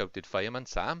 Daddy," shouted Fireman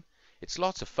Sam. "It's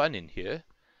lots of fun in here."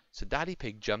 So Daddy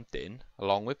Pig jumped in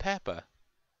along with Peppa.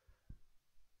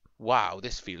 "Wow,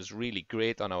 this feels really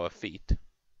great on our feet."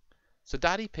 So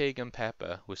Daddy Pig and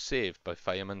Peppa were saved by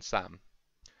Fireman Sam.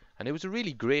 And it was a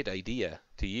really great idea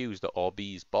to use the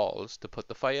Orbeez balls to put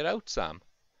the fire out, Sam.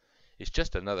 It's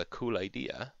just another cool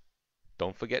idea.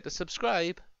 Don't forget to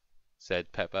subscribe,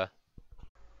 said Peppa.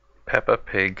 Peppa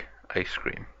Pig ice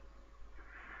cream.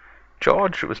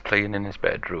 George was playing in his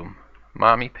bedroom.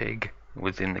 Mommy Pig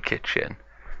was in the kitchen.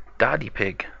 Daddy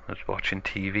Pig was watching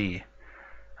TV.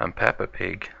 And Peppa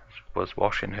Pig was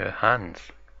washing her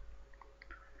hands.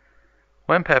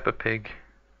 When Peppa Pig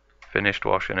finished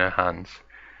washing her hands,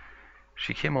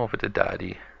 she came over to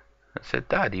Daddy and said,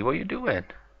 "Daddy, what are you doing?"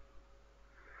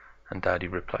 And Daddy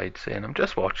replied saying, "I'm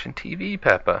just watching TV,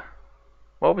 Peppa.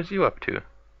 What was you up to?"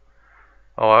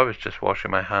 "Oh, I was just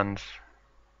washing my hands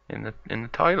in the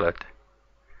toilet."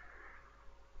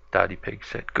 Daddy Pig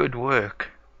said, "Good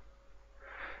work."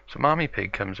 So Mommy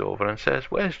Pig comes over and says,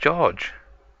 "Where's George,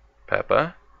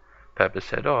 Peppa?" Peppa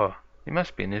said, "Oh, he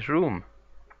must be in his room."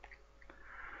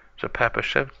 So Peppa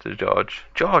shouts to George,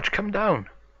 "George, come down."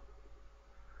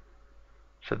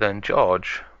 So then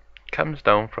George comes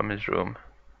down from his room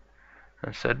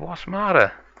and said, "What's the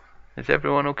matter? Is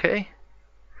everyone okay?"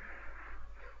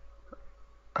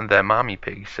 And then Mommy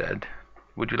Pig said,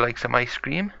 "Would you like some ice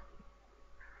cream?"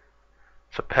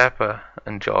 So Peppa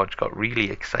and George got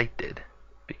really excited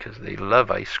because they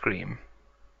love ice cream.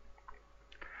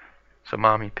 So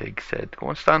Mommy Pig said, "Go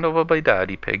and stand over by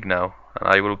Daddy Pig now, and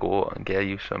I will go and get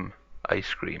you some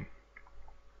ice cream."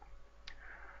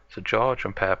 So George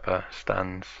and Peppa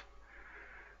stands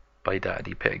by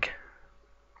Daddy Pig.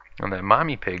 And then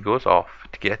Mommy Pig goes off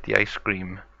to get the ice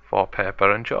cream for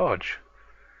Peppa and George.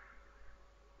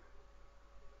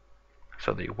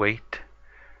 So they wait.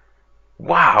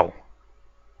 "Wow,"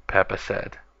 Peppa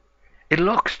said. "It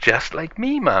looks just like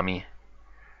me, Mommy."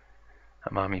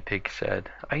 And Mommy Pig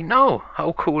said, "I know,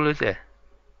 how cool is it?"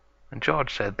 And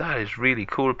George said, "That is really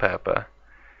cool, Peppa.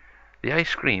 The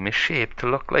ice cream is shaped to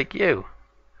look like you."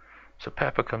 So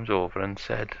Peppa comes over and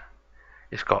said,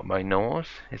 "It's got my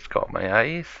nose, it's got my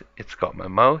eyes, it's got my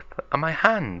mouth, and my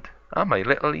hand, and my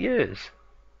little ears."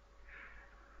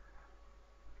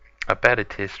 "I bet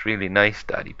it tastes really nice,"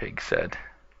 Daddy Pig said.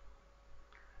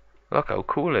 "Look how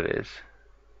cool it is."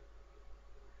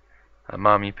 And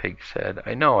Mommy Pig said,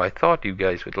 "I know, I thought you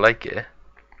guys would like it.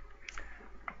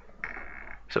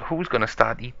 So who's going to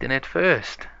start eating it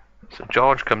first?" So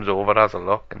George comes over, has a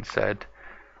look, and said,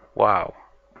 "Wow,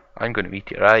 I'm going to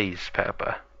eat your eyes,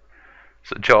 Peppa."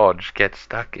 So George gets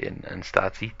stuck in and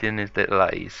starts eating his little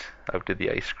eyes out of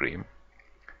the ice cream.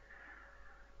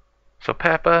 So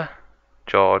Peppa,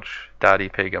 George, Daddy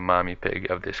Pig and Mommy Pig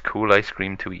have this cool ice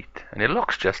cream to eat, and it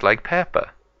looks just like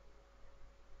Peppa.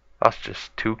 That's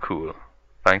just too cool.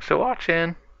 Thanks for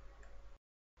watching.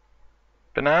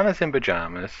 Bananas in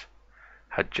Pajamas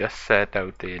had just set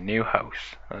out their new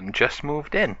house and just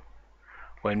moved in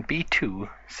when B2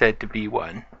 said to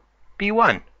B1,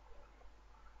 "B1,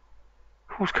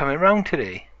 who's coming round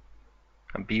today?"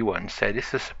 And B1 said,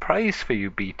 "It's a surprise for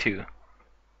you, B2.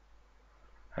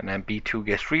 And then B2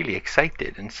 gets really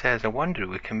excited and says, "I wonder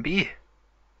who it can be."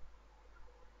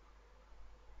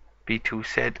 B2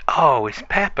 said, "Oh, it's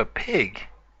Peppa Pig."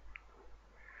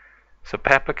 So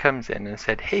Peppa comes in and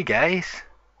said, "Hey guys,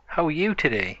 how are you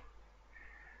today?"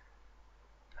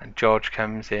 And George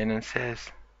comes in and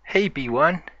says, "Hey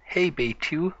B1, hey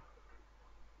B2.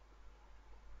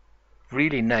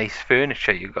 Really nice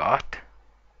furniture you got.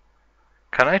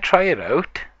 Can I try it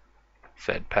out?"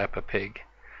 said Peppa Pig.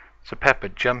 So Peppa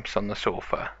jumps on the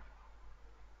sofa.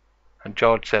 And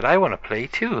George said, I want to play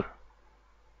too.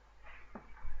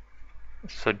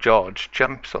 So George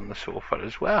jumps on the sofa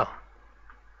as well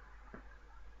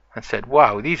and said,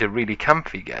 wow, these are really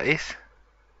comfy, guys.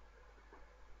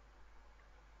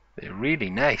 They're really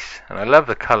nice, and I love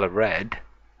the colour red,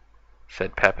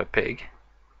 said Peppa Pig.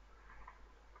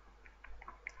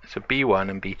 So B1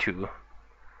 and B2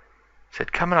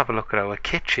 said, come and have a look at our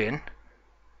kitchen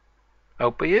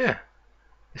out by here.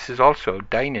 This is also a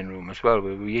dining room as well,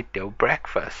 where we eat our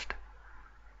breakfast,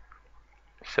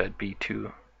 said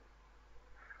B2.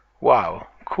 Wow,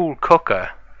 cool cooker,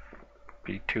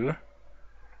 B2.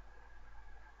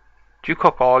 Do you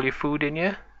cook all your food in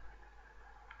here?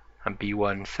 And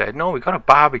B1 said, no, we got a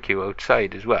barbecue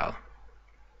outside as well.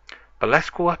 But let's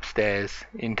go upstairs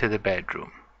into the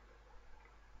bedroom.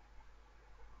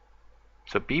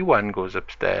 So B1 goes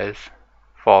upstairs,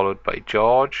 followed by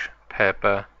George,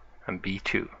 Peppa, and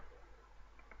B2.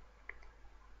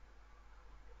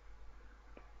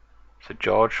 So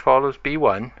George follows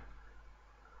B1.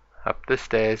 Up the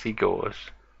stairs he goes,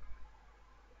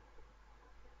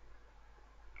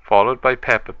 followed by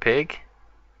Peppa Pig.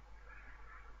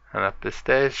 And up the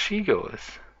stairs she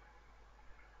goes.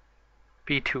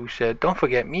 B2 said, don't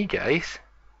forget me, guys.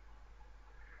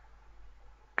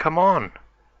 Come on,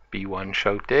 B1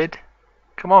 shouted.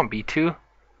 Come on, B2.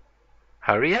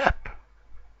 Hurry up.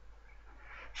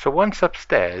 So once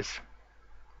upstairs,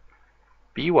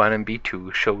 B1 and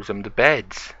B2 shows them the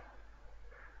beds.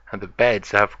 And the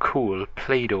beds have cool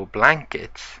Play-Doh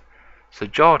blankets. So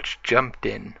George jumped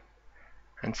in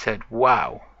and said,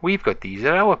 wow, we've got these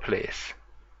at our place.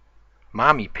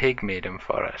 Mommy Pig made them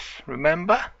for us,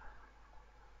 remember?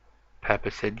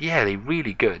 Peppa said, yeah, they're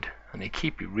really good, and they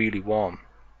keep you really warm.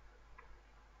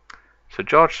 So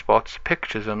George spots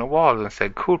pictures on the wall and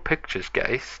said, cool pictures,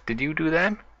 guys. Did you do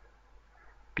them?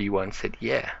 B1 said,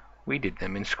 yeah, we did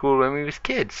them in school when we was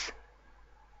kids.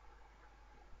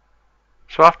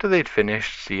 So after they'd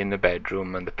finished seeing the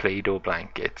bedroom and the Play-Doh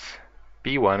blankets,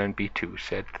 B1 and B2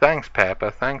 said, thanks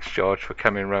Peppa, thanks George for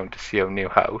coming round to see our new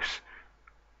house.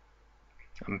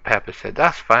 And Peppa said,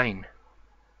 that's fine.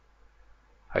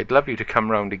 I'd love you to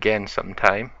come round again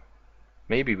sometime,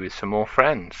 maybe with some more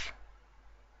friends.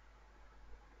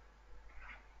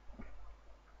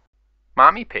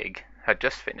 Mommy Pig had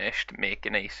just finished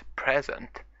making a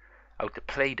present out of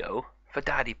Play-Doh for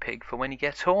Daddy Pig for when he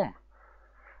gets home.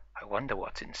 I wonder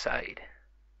what's inside.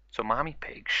 So Mommy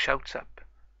Pig shouts up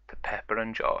to Peppa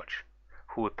and George,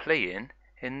 who were playing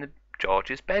in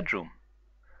George's bedroom.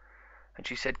 And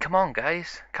she said, come on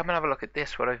guys, come and have a look at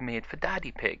this, what I've made for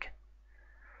Daddy Pig.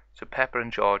 So Peppa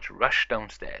and George rushed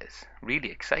downstairs, really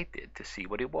excited to see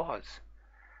what it was.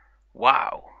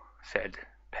 Wow, said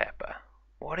Peppa.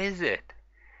 What is it?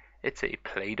 It's a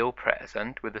Play-Doh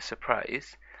present with a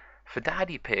surprise for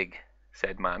Daddy Pig,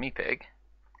 said Mommy Pig.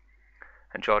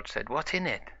 And George said, what's in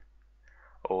it?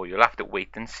 Oh, you'll have to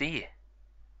wait and see.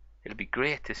 It'll be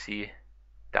great to see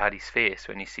Daddy's face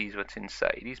when he sees what's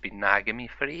inside. He's been nagging me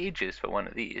for ages for one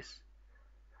of these.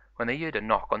 When they heard a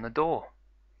knock on the door,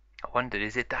 I wondered,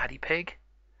 is it Daddy Pig?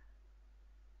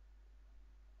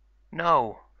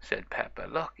 No, said Peppa.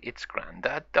 Look, it's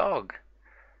Grandad Dog.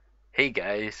 Hey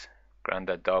guys,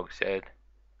 Grandad Dog said.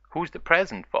 Who's the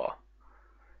present for?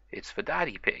 It's for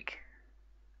Daddy Pig.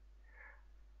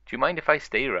 Do you mind if I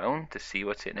stay around to see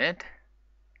what's in it?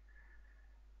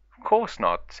 Of course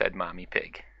not, said Mommy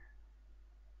Pig.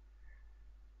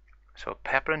 So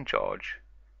Peppa and George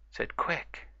said,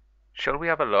 quick, shall we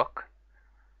have a look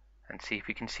and see if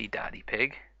we can see Daddy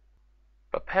Pig?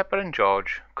 But Peppa and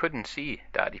George couldn't see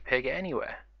Daddy Pig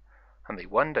anywhere, and they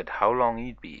wondered how long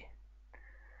he'd be.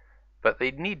 But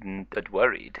they needn't have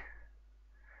worried,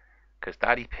 because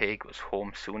Daddy Pig was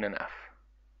home soon enough.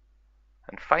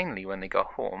 And finally, when they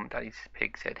got home, Daddy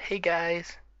Pig said, hey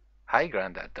guys. Hi,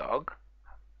 Grandad Dog.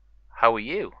 How are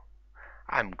you?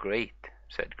 I'm great,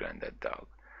 said Grandad Dog,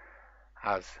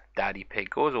 as Daddy Pig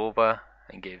goes over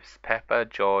and gives Peppa,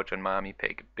 George and Mommy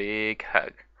Pig a big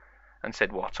hug and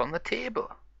said, what's on the table?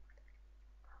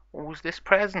 Who's this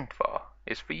present for?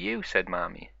 It's for you, said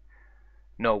Mommy.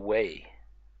 No way,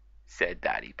 said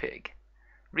Daddy Pig.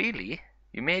 Really?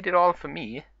 You made it all for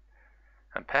me?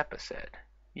 And Peppa said,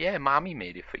 yeah, Mommy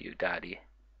made it for you, Daddy.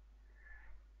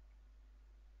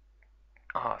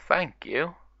 Oh, thank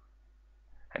you.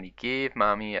 And he gave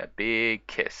Mommy a big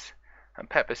kiss. And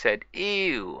Peppa said,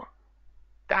 ew,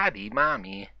 Daddy,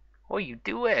 Mommy, what are you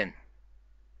doing?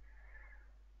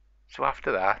 So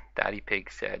after that, Daddy Pig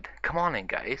said, come on in,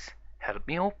 guys, help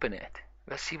me open it.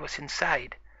 Let's see what's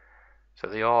inside. So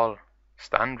they all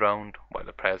stand round while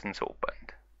the present's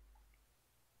opened.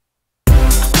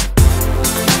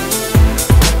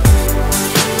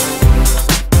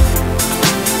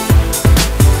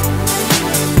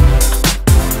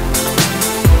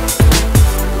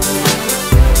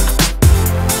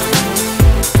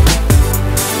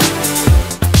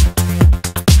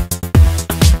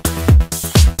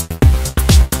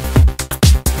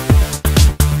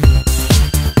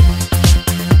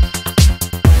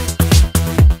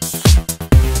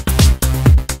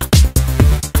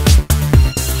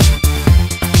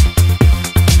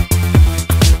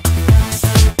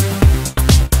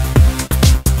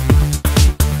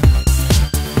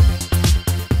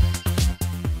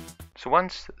 So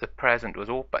once the present was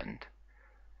opened,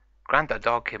 Grandad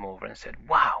Dog came over and said,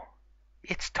 "Wow,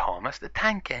 it's Thomas the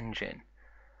Tank Engine."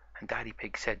 And Daddy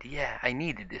Pig said, "Yeah, I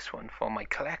needed this one for my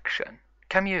collection.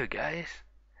 Come here, guys."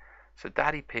 So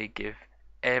Daddy Pig gave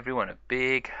everyone a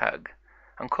big hug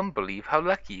and couldn't believe how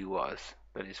lucky he was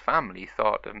that his family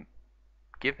thought of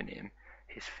giving him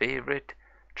his favorite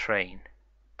train,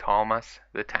 Thomas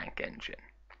the Tank Engine.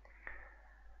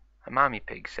 And Mommy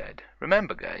Pig said,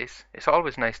 "Remember, guys, it's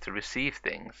always nice to receive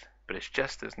things, but it's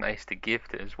just as nice to give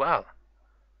it as well.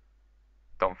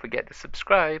 Don't forget to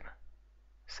subscribe,"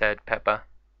 said Peppa.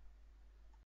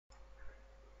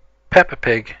 Peppa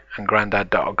Pig and Grandad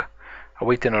Dog are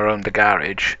waiting around the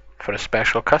garage for a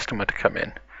special customer to come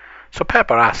in. So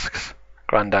Peppa asks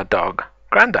Grandad Dog,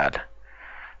 "Grandad,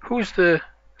 who's the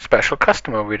special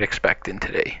customer we're expecting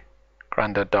today?"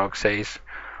 Grandad Dog says,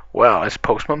 "Well, it's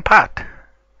Postman Pat.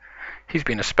 He's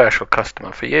been a special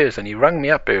customer for years, and he rang me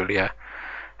up earlier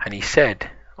and he said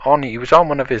he was on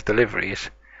one of his deliveries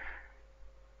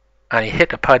and he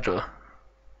hit a puddle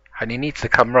and he needs to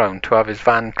come round to have his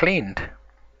van cleaned."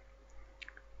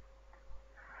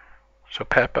 So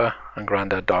Peppa and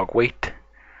Grandad Dog wait.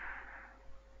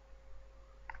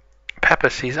 Peppa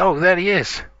sees, "Oh, there he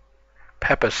is."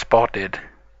 Peppa spotted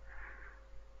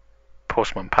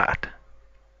Postman Pat.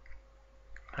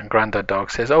 And Grandad Dog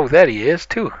says, "Oh, there he is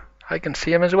too. I can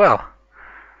see him as well."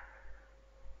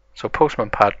 So Postman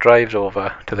Pat drives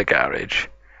over to the garage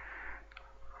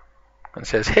and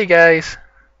says, "Hey guys."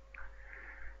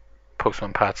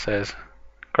 Postman Pat says,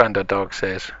 Grandad Dog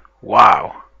says,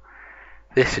 "Wow,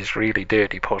 this is really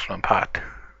dirty, Postman Pat.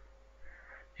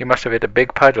 You must have hit a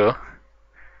big puddle."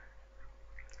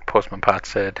 Postman Pat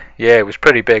said, "Yeah, it was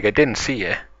pretty big. I didn't see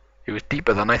it. It was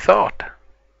deeper than I thought."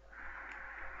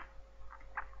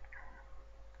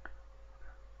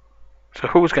 "So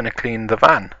who's going to clean the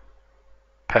van?"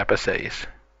 Peppa says.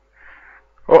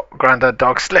 Oh, Grandad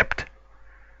Dog slipped,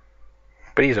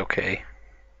 but he's okay.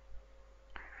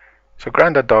 So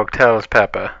Grandad Dog tells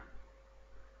Peppa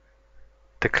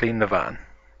to clean the van.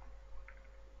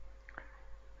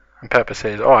 And Peppa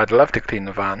says, "Oh, I'd love to clean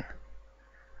the van."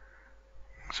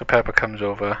 So Peppa comes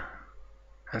over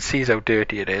and sees how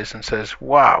dirty it is and says,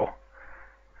 "Wow,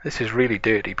 this is really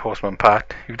dirty, Postman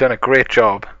Pat. You've done a great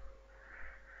job."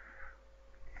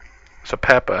 So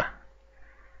Peppa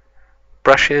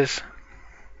brushes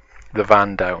the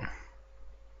van down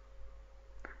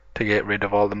to get rid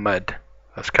of all the mud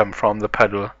that's come from the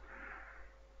puddle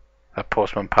that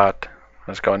Postman Pat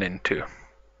has gone into.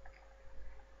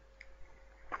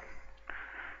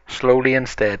 Slowly and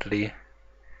steadily,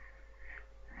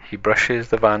 he brushes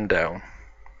the van down.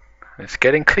 "It's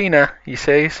getting cleaner," he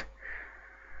says.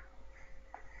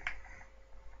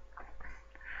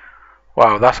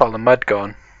 "Wow, that's all the mud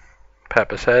gone,"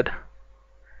 Peppa said.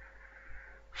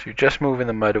 "So you're just moving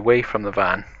the mud away from the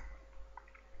van.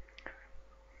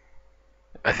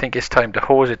 I think it's time to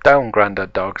hose it down,"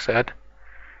 Grandad Dog said.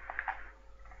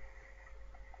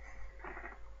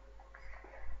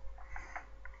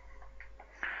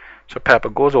 So Peppa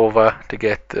goes over to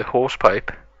get the hose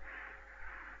pipe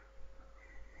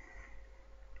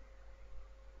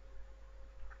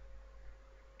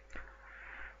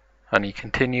and he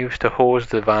continues to hose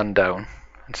the van down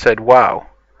and said, "Wow,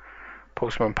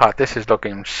 Postman Pat, this is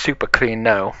looking super clean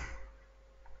now,"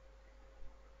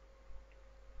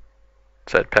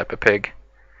 said Peppa Pig.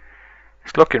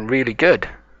 "It's looking really good."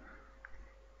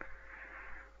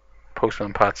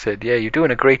 Postman Pat said, "Yeah, you're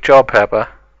doing a great job, Peppa."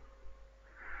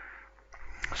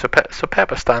 So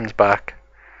Peppa stands back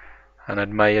and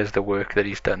admires the work that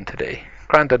he's done today.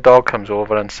 Grandad Dog comes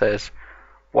over and says,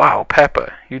 "Wow,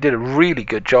 Peppa, you did a really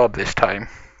good job this time.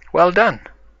 Well done."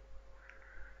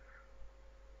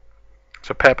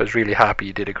 So Peppa's really happy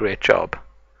he did a great job.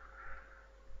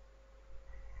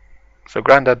 So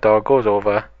Grandad Dog goes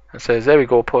over and says, "There we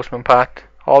go, Postman Pat,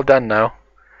 all done now."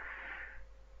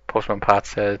 Postman Pat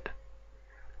said,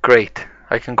 "Great,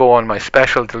 I can go on my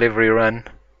special delivery run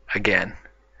again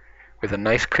with a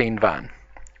nice clean van."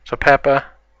 So Peppa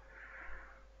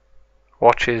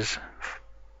watches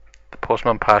the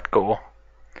Postman Pat go.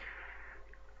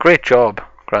 "Great job,"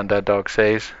 Grandad Dog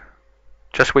says.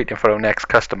 "Just waiting for our next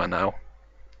customer now.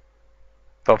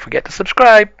 Don't forget to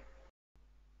subscribe."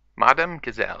 Madame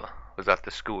Gazelle was at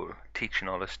the school teaching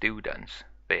all the students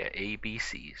their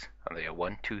ABCs and their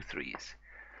 1, 2, 3s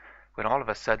when all of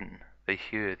a sudden they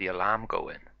hear the alarm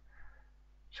going.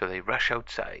 So they rush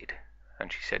outside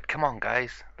and she said, "Come on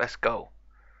guys, let's go."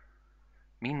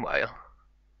 Meanwhile,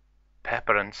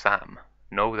 Pepper and Sam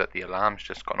know that the alarm's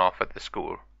just gone off at the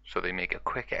school, so they make a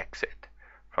quick exit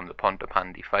from the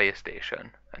Pontypandy fire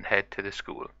station and head to the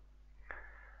school.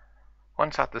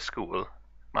 Once at the school,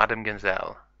 Madame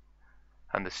Gonzelle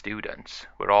and the students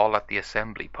were all at the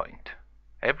assembly point.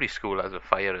 "Every school has a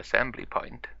fire assembly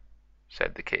point,"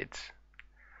 said the kids,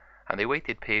 and they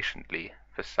waited patiently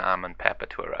for Sam and Peppa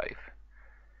to arrive.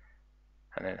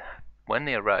 And then when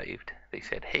they arrived, they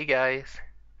said, "Hey guys,"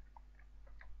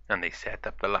 and they set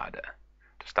up the ladder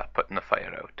to start putting the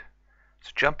fire out.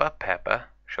 "So jump up, Peppa,"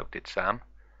 shouted Sam.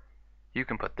 "You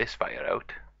can put this fire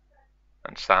out."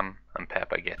 And Sam and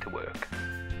Peppa get to work.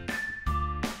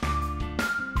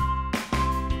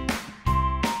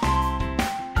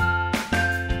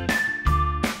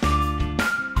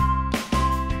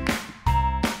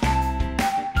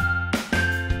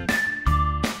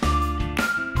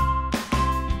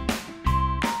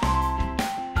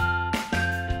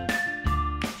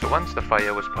 So once the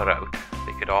fire was put out,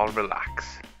 they could all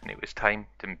relax, and it was time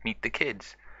to meet the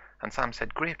kids. And Sam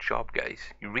said, "Great job,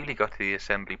 guys. You really got to the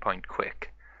assembly point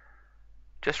quick.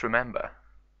 Just remember,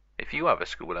 if you have a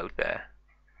school out there,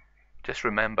 just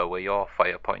remember where your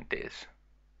fire point is.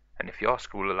 And if your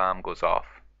school alarm goes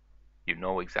off, you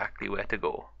know exactly where to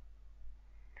go."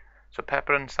 So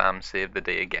Peppa and Sam saved the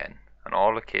day again, and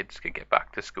all the kids could get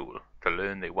back to school to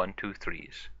learn their 1, 2,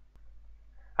 3s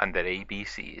and their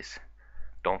ABCs.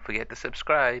 "Don't forget to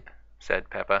subscribe," said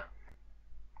Peppa.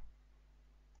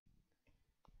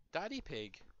 Daddy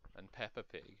Pig and Peppa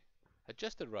Pig had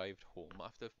just arrived home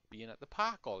after being at the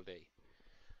park all day.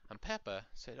 And Peppa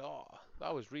said, "Oh,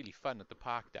 that was really fun at the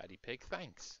park, Daddy Pig,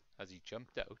 thanks," as he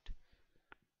jumped out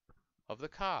of the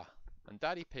car. And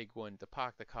Daddy Pig wanted to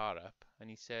park the car up, and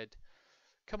he said,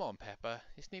 "Come on, Peppa,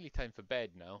 it's nearly time for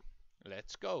bed now.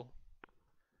 Let's go."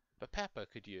 But Peppa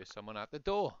could hear someone at the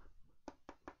door.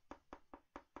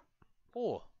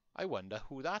 "Oh, I wonder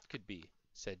who that could be,"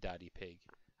 said Daddy Pig,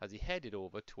 as he headed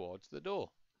over towards the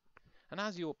door. And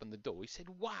as he opened the door, he said,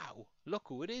 "Wow, look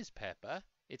who it is, Peppa.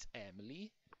 It's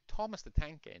Emily, Thomas the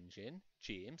Tank Engine,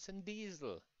 James and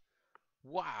Diesel."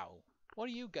 "Wow, what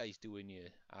are you guys doing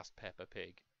here?" asked Peppa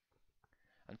Pig.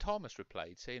 And Thomas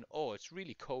replied, saying, "Oh, it's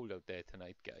really cold out there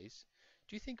tonight, guys.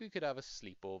 Do you think we could have a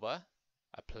sleepover?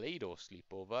 A Play-Doh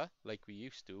sleepover, like we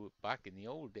used to back in the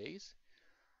old days?"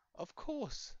 "Of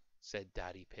course," said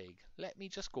Daddy Pig. "Let me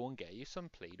just go and get you some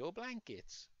Play-Doh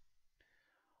blankets."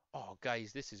 "Oh,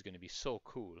 guys, this is going to be so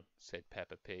cool," said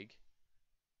Peppa Pig,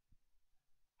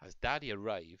 as Daddy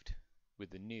arrived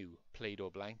with the new Play-Doh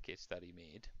blankets that he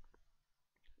made.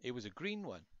 It was a green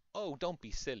one. "Oh, don't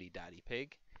be silly, Daddy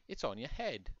Pig. It's on your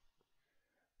head."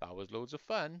 "That was loads of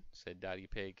fun," said Daddy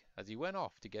Pig, as he went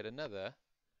off to get another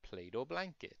Play-Doh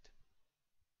blanket.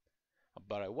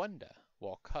 "But I wonder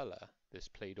what colour this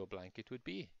Play-Doh blanket would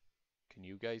be. Can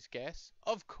you guys guess?"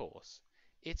 "Of course,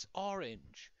 it's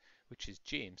orange, which is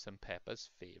James and Peppa's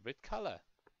favourite colour."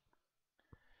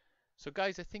 "So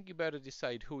guys, I think you better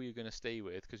decide who you're going to stay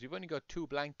with, because you've only got 2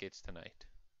 blankets tonight.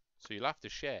 So you'll have to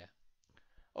share."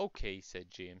 "Okay," said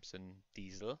James and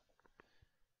Diesel.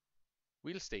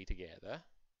 "We'll stay together.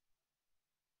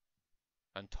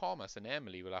 And Thomas and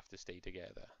Emily will have to stay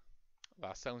together."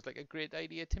 "That sounds like a great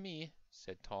idea to me,"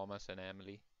 said Thomas and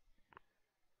Emily.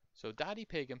 So Daddy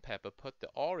Pig and Peppa put the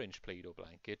orange Play-Doh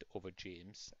blanket over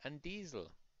James and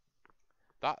Diesel.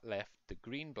 That left the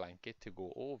green blanket to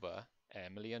go over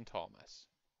Emily and Thomas.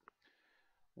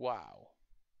 Wow,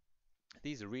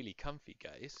 these are really comfy,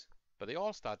 guys. But they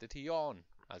all started to yawn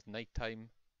as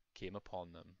nighttime came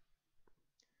upon them.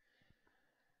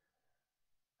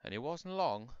 And it wasn't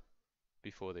long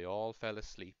before they all fell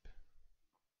asleep.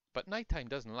 But nighttime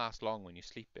doesn't last long when you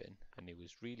sleep in, and it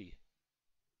was really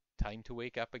time to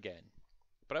wake up again.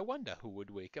 But I wonder who would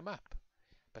wake him up.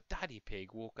 But Daddy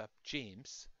Pig woke up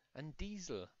James and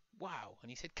Diesel. Wow,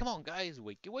 and he said, "Come on guys,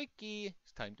 wakey wakey,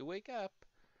 it's time to wake up."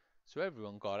 So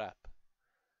everyone got up.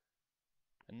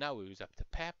 And now it was up to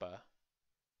Peppa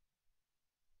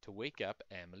to wake up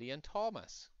Emily and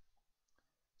Thomas.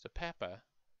 So Peppa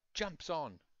jumps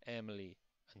on Emily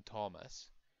and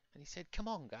Thomas, and he said, "Come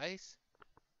on guys,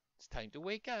 it's time to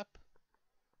wake up."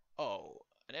 Oh,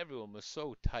 and everyone was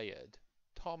so tired.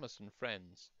 Thomas and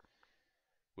friends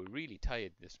were really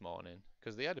tired this morning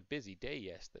because they had a busy day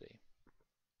yesterday.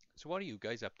 "So what are you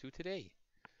guys up to today?"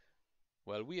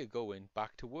 "Well, we are going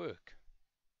back to work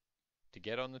to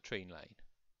get on the train line."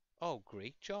 "Oh,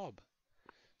 great job."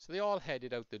 So they all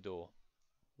headed out the door.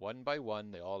 One by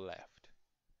one they all left.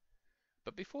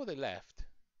 But before they left,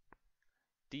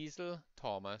 Diesel,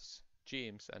 Thomas,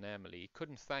 James and Emily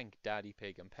couldn't thank Daddy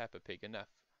Pig and Peppa Pig enough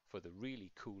for the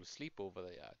really cool sleepover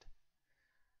they had.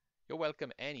 "You're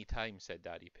welcome any time," said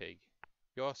Daddy Pig.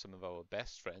 "You're some of our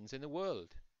best friends in the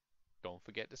world. Don't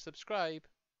forget to subscribe,"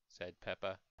 said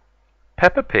Peppa.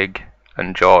 Peppa Pig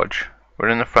and George were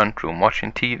in the front room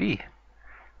watching TV.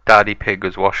 Daddy Pig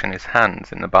was washing his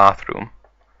hands in the bathroom,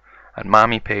 and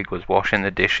Mommy Pig was washing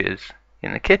the dishes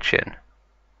in the kitchen.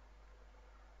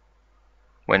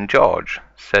 When George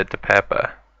said to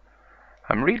Peppa,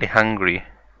 "I'm really hungry,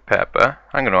 Peppa.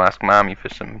 I'm going to ask Mommy for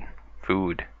some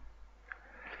food."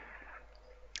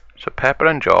 So Peppa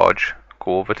and George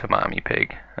go over to Mommy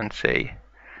Pig and say,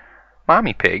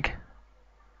 "Mommy Pig,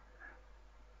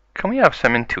 can we have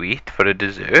something to eat for a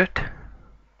dessert?"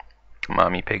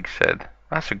 Mommy Pig said,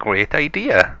 "That's a great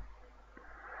idea."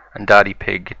 And Daddy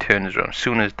Pig turns around. As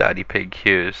soon as Daddy Pig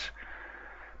hears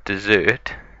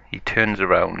dessert, he turns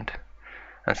around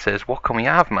and says, "What can we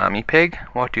have, Mommy Pig?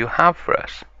 What do you have for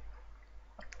us?"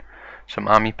 So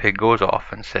Mommy Pig goes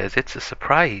off and says, "It's a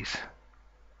surprise."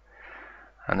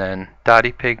 And then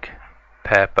Daddy Pig,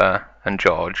 Peppa and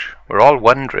George were all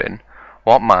wondering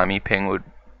what Mommy Pig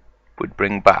would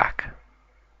bring back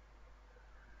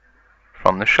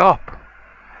from the shop.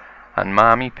 And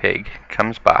Mommy Pig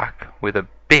comes back with a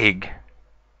big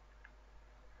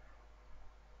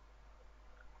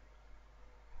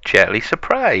jelly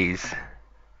surprise.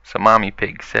 So Mommy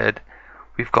Pig said,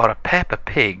 "We've got a Peppa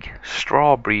Pig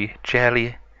strawberry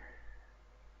jelly."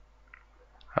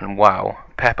 And wow,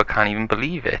 Peppa can't even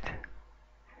believe it.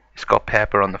 It's got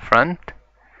Peppa on the front,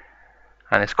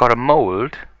 and it's got a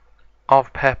mould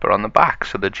of Peppa on the back,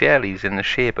 so the jelly's in the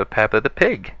shape of Peppa the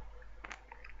Pig.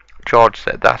 George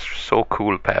said, "That's so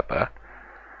cool, Peppa.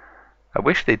 I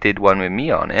wish they did one with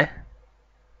me on it."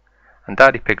 And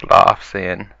Daddy Pig laughed,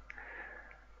 saying,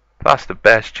 "That's the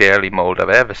best jelly mould I've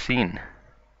ever seen."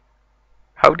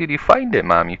 "How did you find it,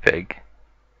 Mommy Pig?"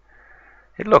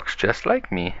 "It looks just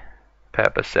like me,"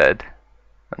 Peppa said.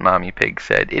 And Mommy Pig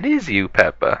said, "It is you,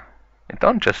 Peppa. It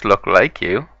don't just look like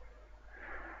you."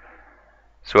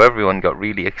 So everyone got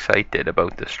really excited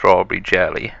about the strawberry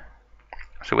jelly.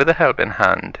 So with a helping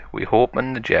hand, we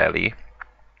opened the jelly,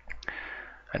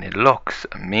 and it looks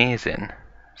amazing,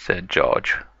 said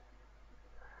George.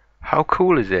 "How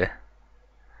cool is it?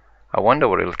 I wonder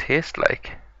what it'll taste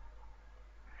like."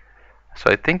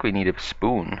 So I think we need a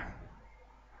spoon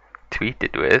to eat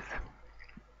it with.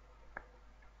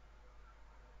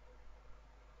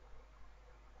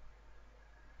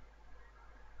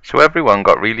 So everyone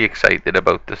got really excited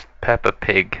about this Peppa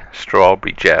Pig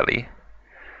strawberry jelly.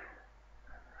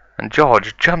 And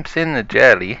George jumps in the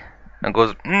jelly and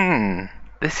goes,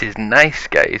 "This is nice,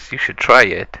 guys. You should try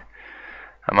it."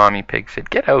 And Mommy Pig said,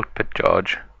 "Get out, but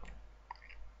George."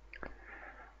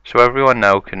 So everyone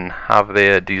now can have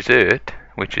their dessert,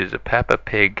 which is a Peppa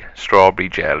Pig strawberry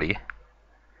jelly.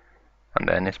 And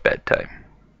then it's bedtime.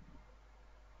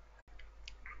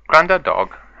 Grandad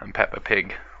Dog and Peppa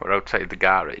Pig were outside the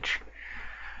garage.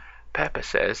 Peppa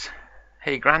says,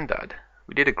 "Hey Grandad,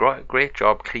 we did a great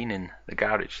job cleaning the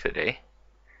garage today.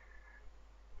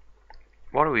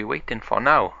 What are we waiting for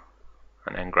now?"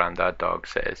 And then Grandad Dog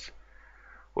says,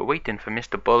 "We're waiting for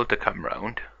Mr. Bull to come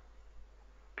round,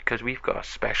 because we've got a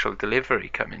special delivery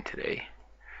coming today."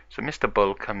 So Mr.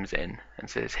 Bull comes in and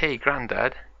says, "Hey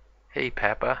Grandad, hey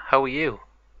Peppa, how are you?"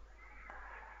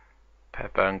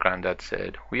 Peppa and Grandad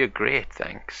said, "We are great,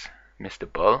 thanks,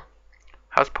 Mr. Bull.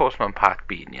 Has Postman Pat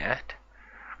been yet?"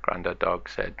 Grandad Dog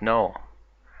said, "No.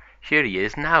 Here he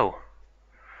is now."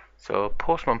 So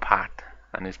Postman Pat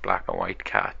and his black and white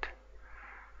cat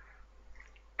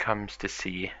comes to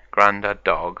see Grandad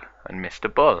Dog and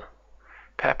Mr. Bull.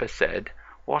 Peppa said,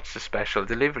 "What's the special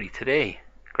delivery today,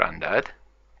 Grandad?"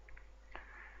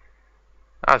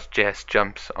 As Jess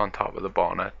jumps on top of the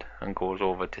bonnet and goes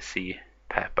over to see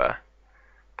Peppa,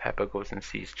 Peppa goes and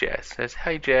sees Jess, says,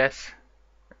 "Hi Jess,"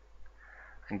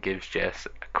 and gives Jess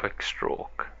a quick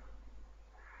stroke.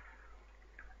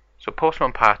 So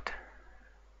Postman Pat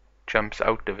jumps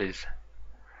out of his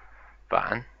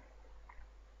van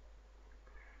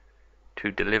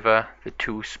to deliver the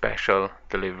two special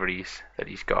deliveries that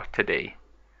he's got today.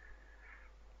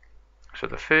 So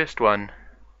the first one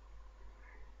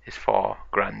is for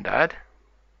Grandad,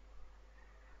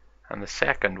 and the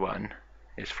second one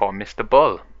is for Mr.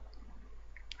 Bull.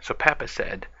 So Peppa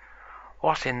said,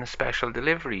 "What's in the special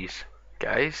deliveries,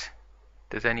 guys?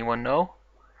 Does anyone know?"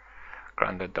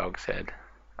 Grandad Dog said,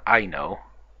 "I know.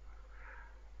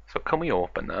 So can we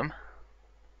open them?"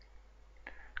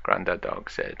 Grandad Dog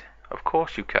said, "Of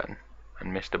course you can."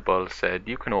 And Mr. Bull said,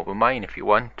 "You can open mine if you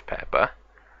want, Peppa."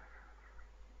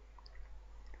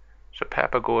 So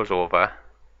Peppa goes over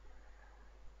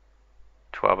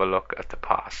to have a look at the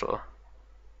parcel.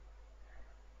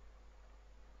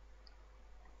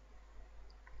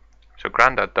 So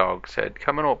Grandad Dog said,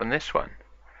 "Come and open this one."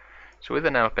 So with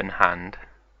an helping hand,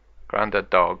 Grandad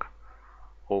Dog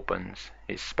opens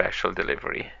his special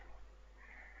delivery,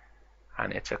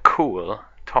 and it's a cool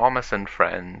Thomas and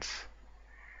Friends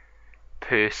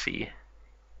Percy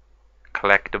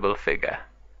collectible figure.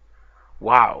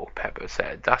 Wow, Peppa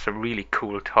said, that's a really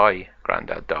cool toy,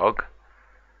 Grandad Dog.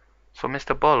 So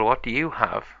Mr. Bull, what do you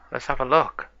have? Let's have a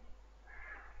look.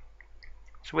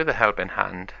 So with a helping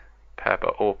hand,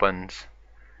 Peppa opens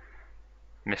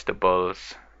Mr.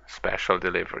 Bull's special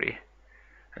delivery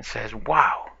and says,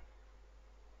 wow,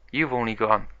 you've only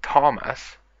got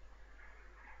Thomas.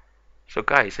 So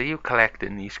guys, are you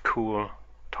collecting these cool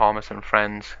Thomas and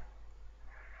Friends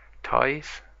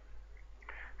toys?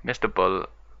 Mr. Bull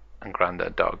and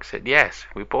Grandad Dog said, yes,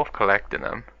 we're both collecting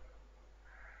them.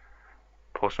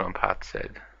 Postman Pat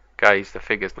said, guys, the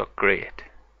figures look great.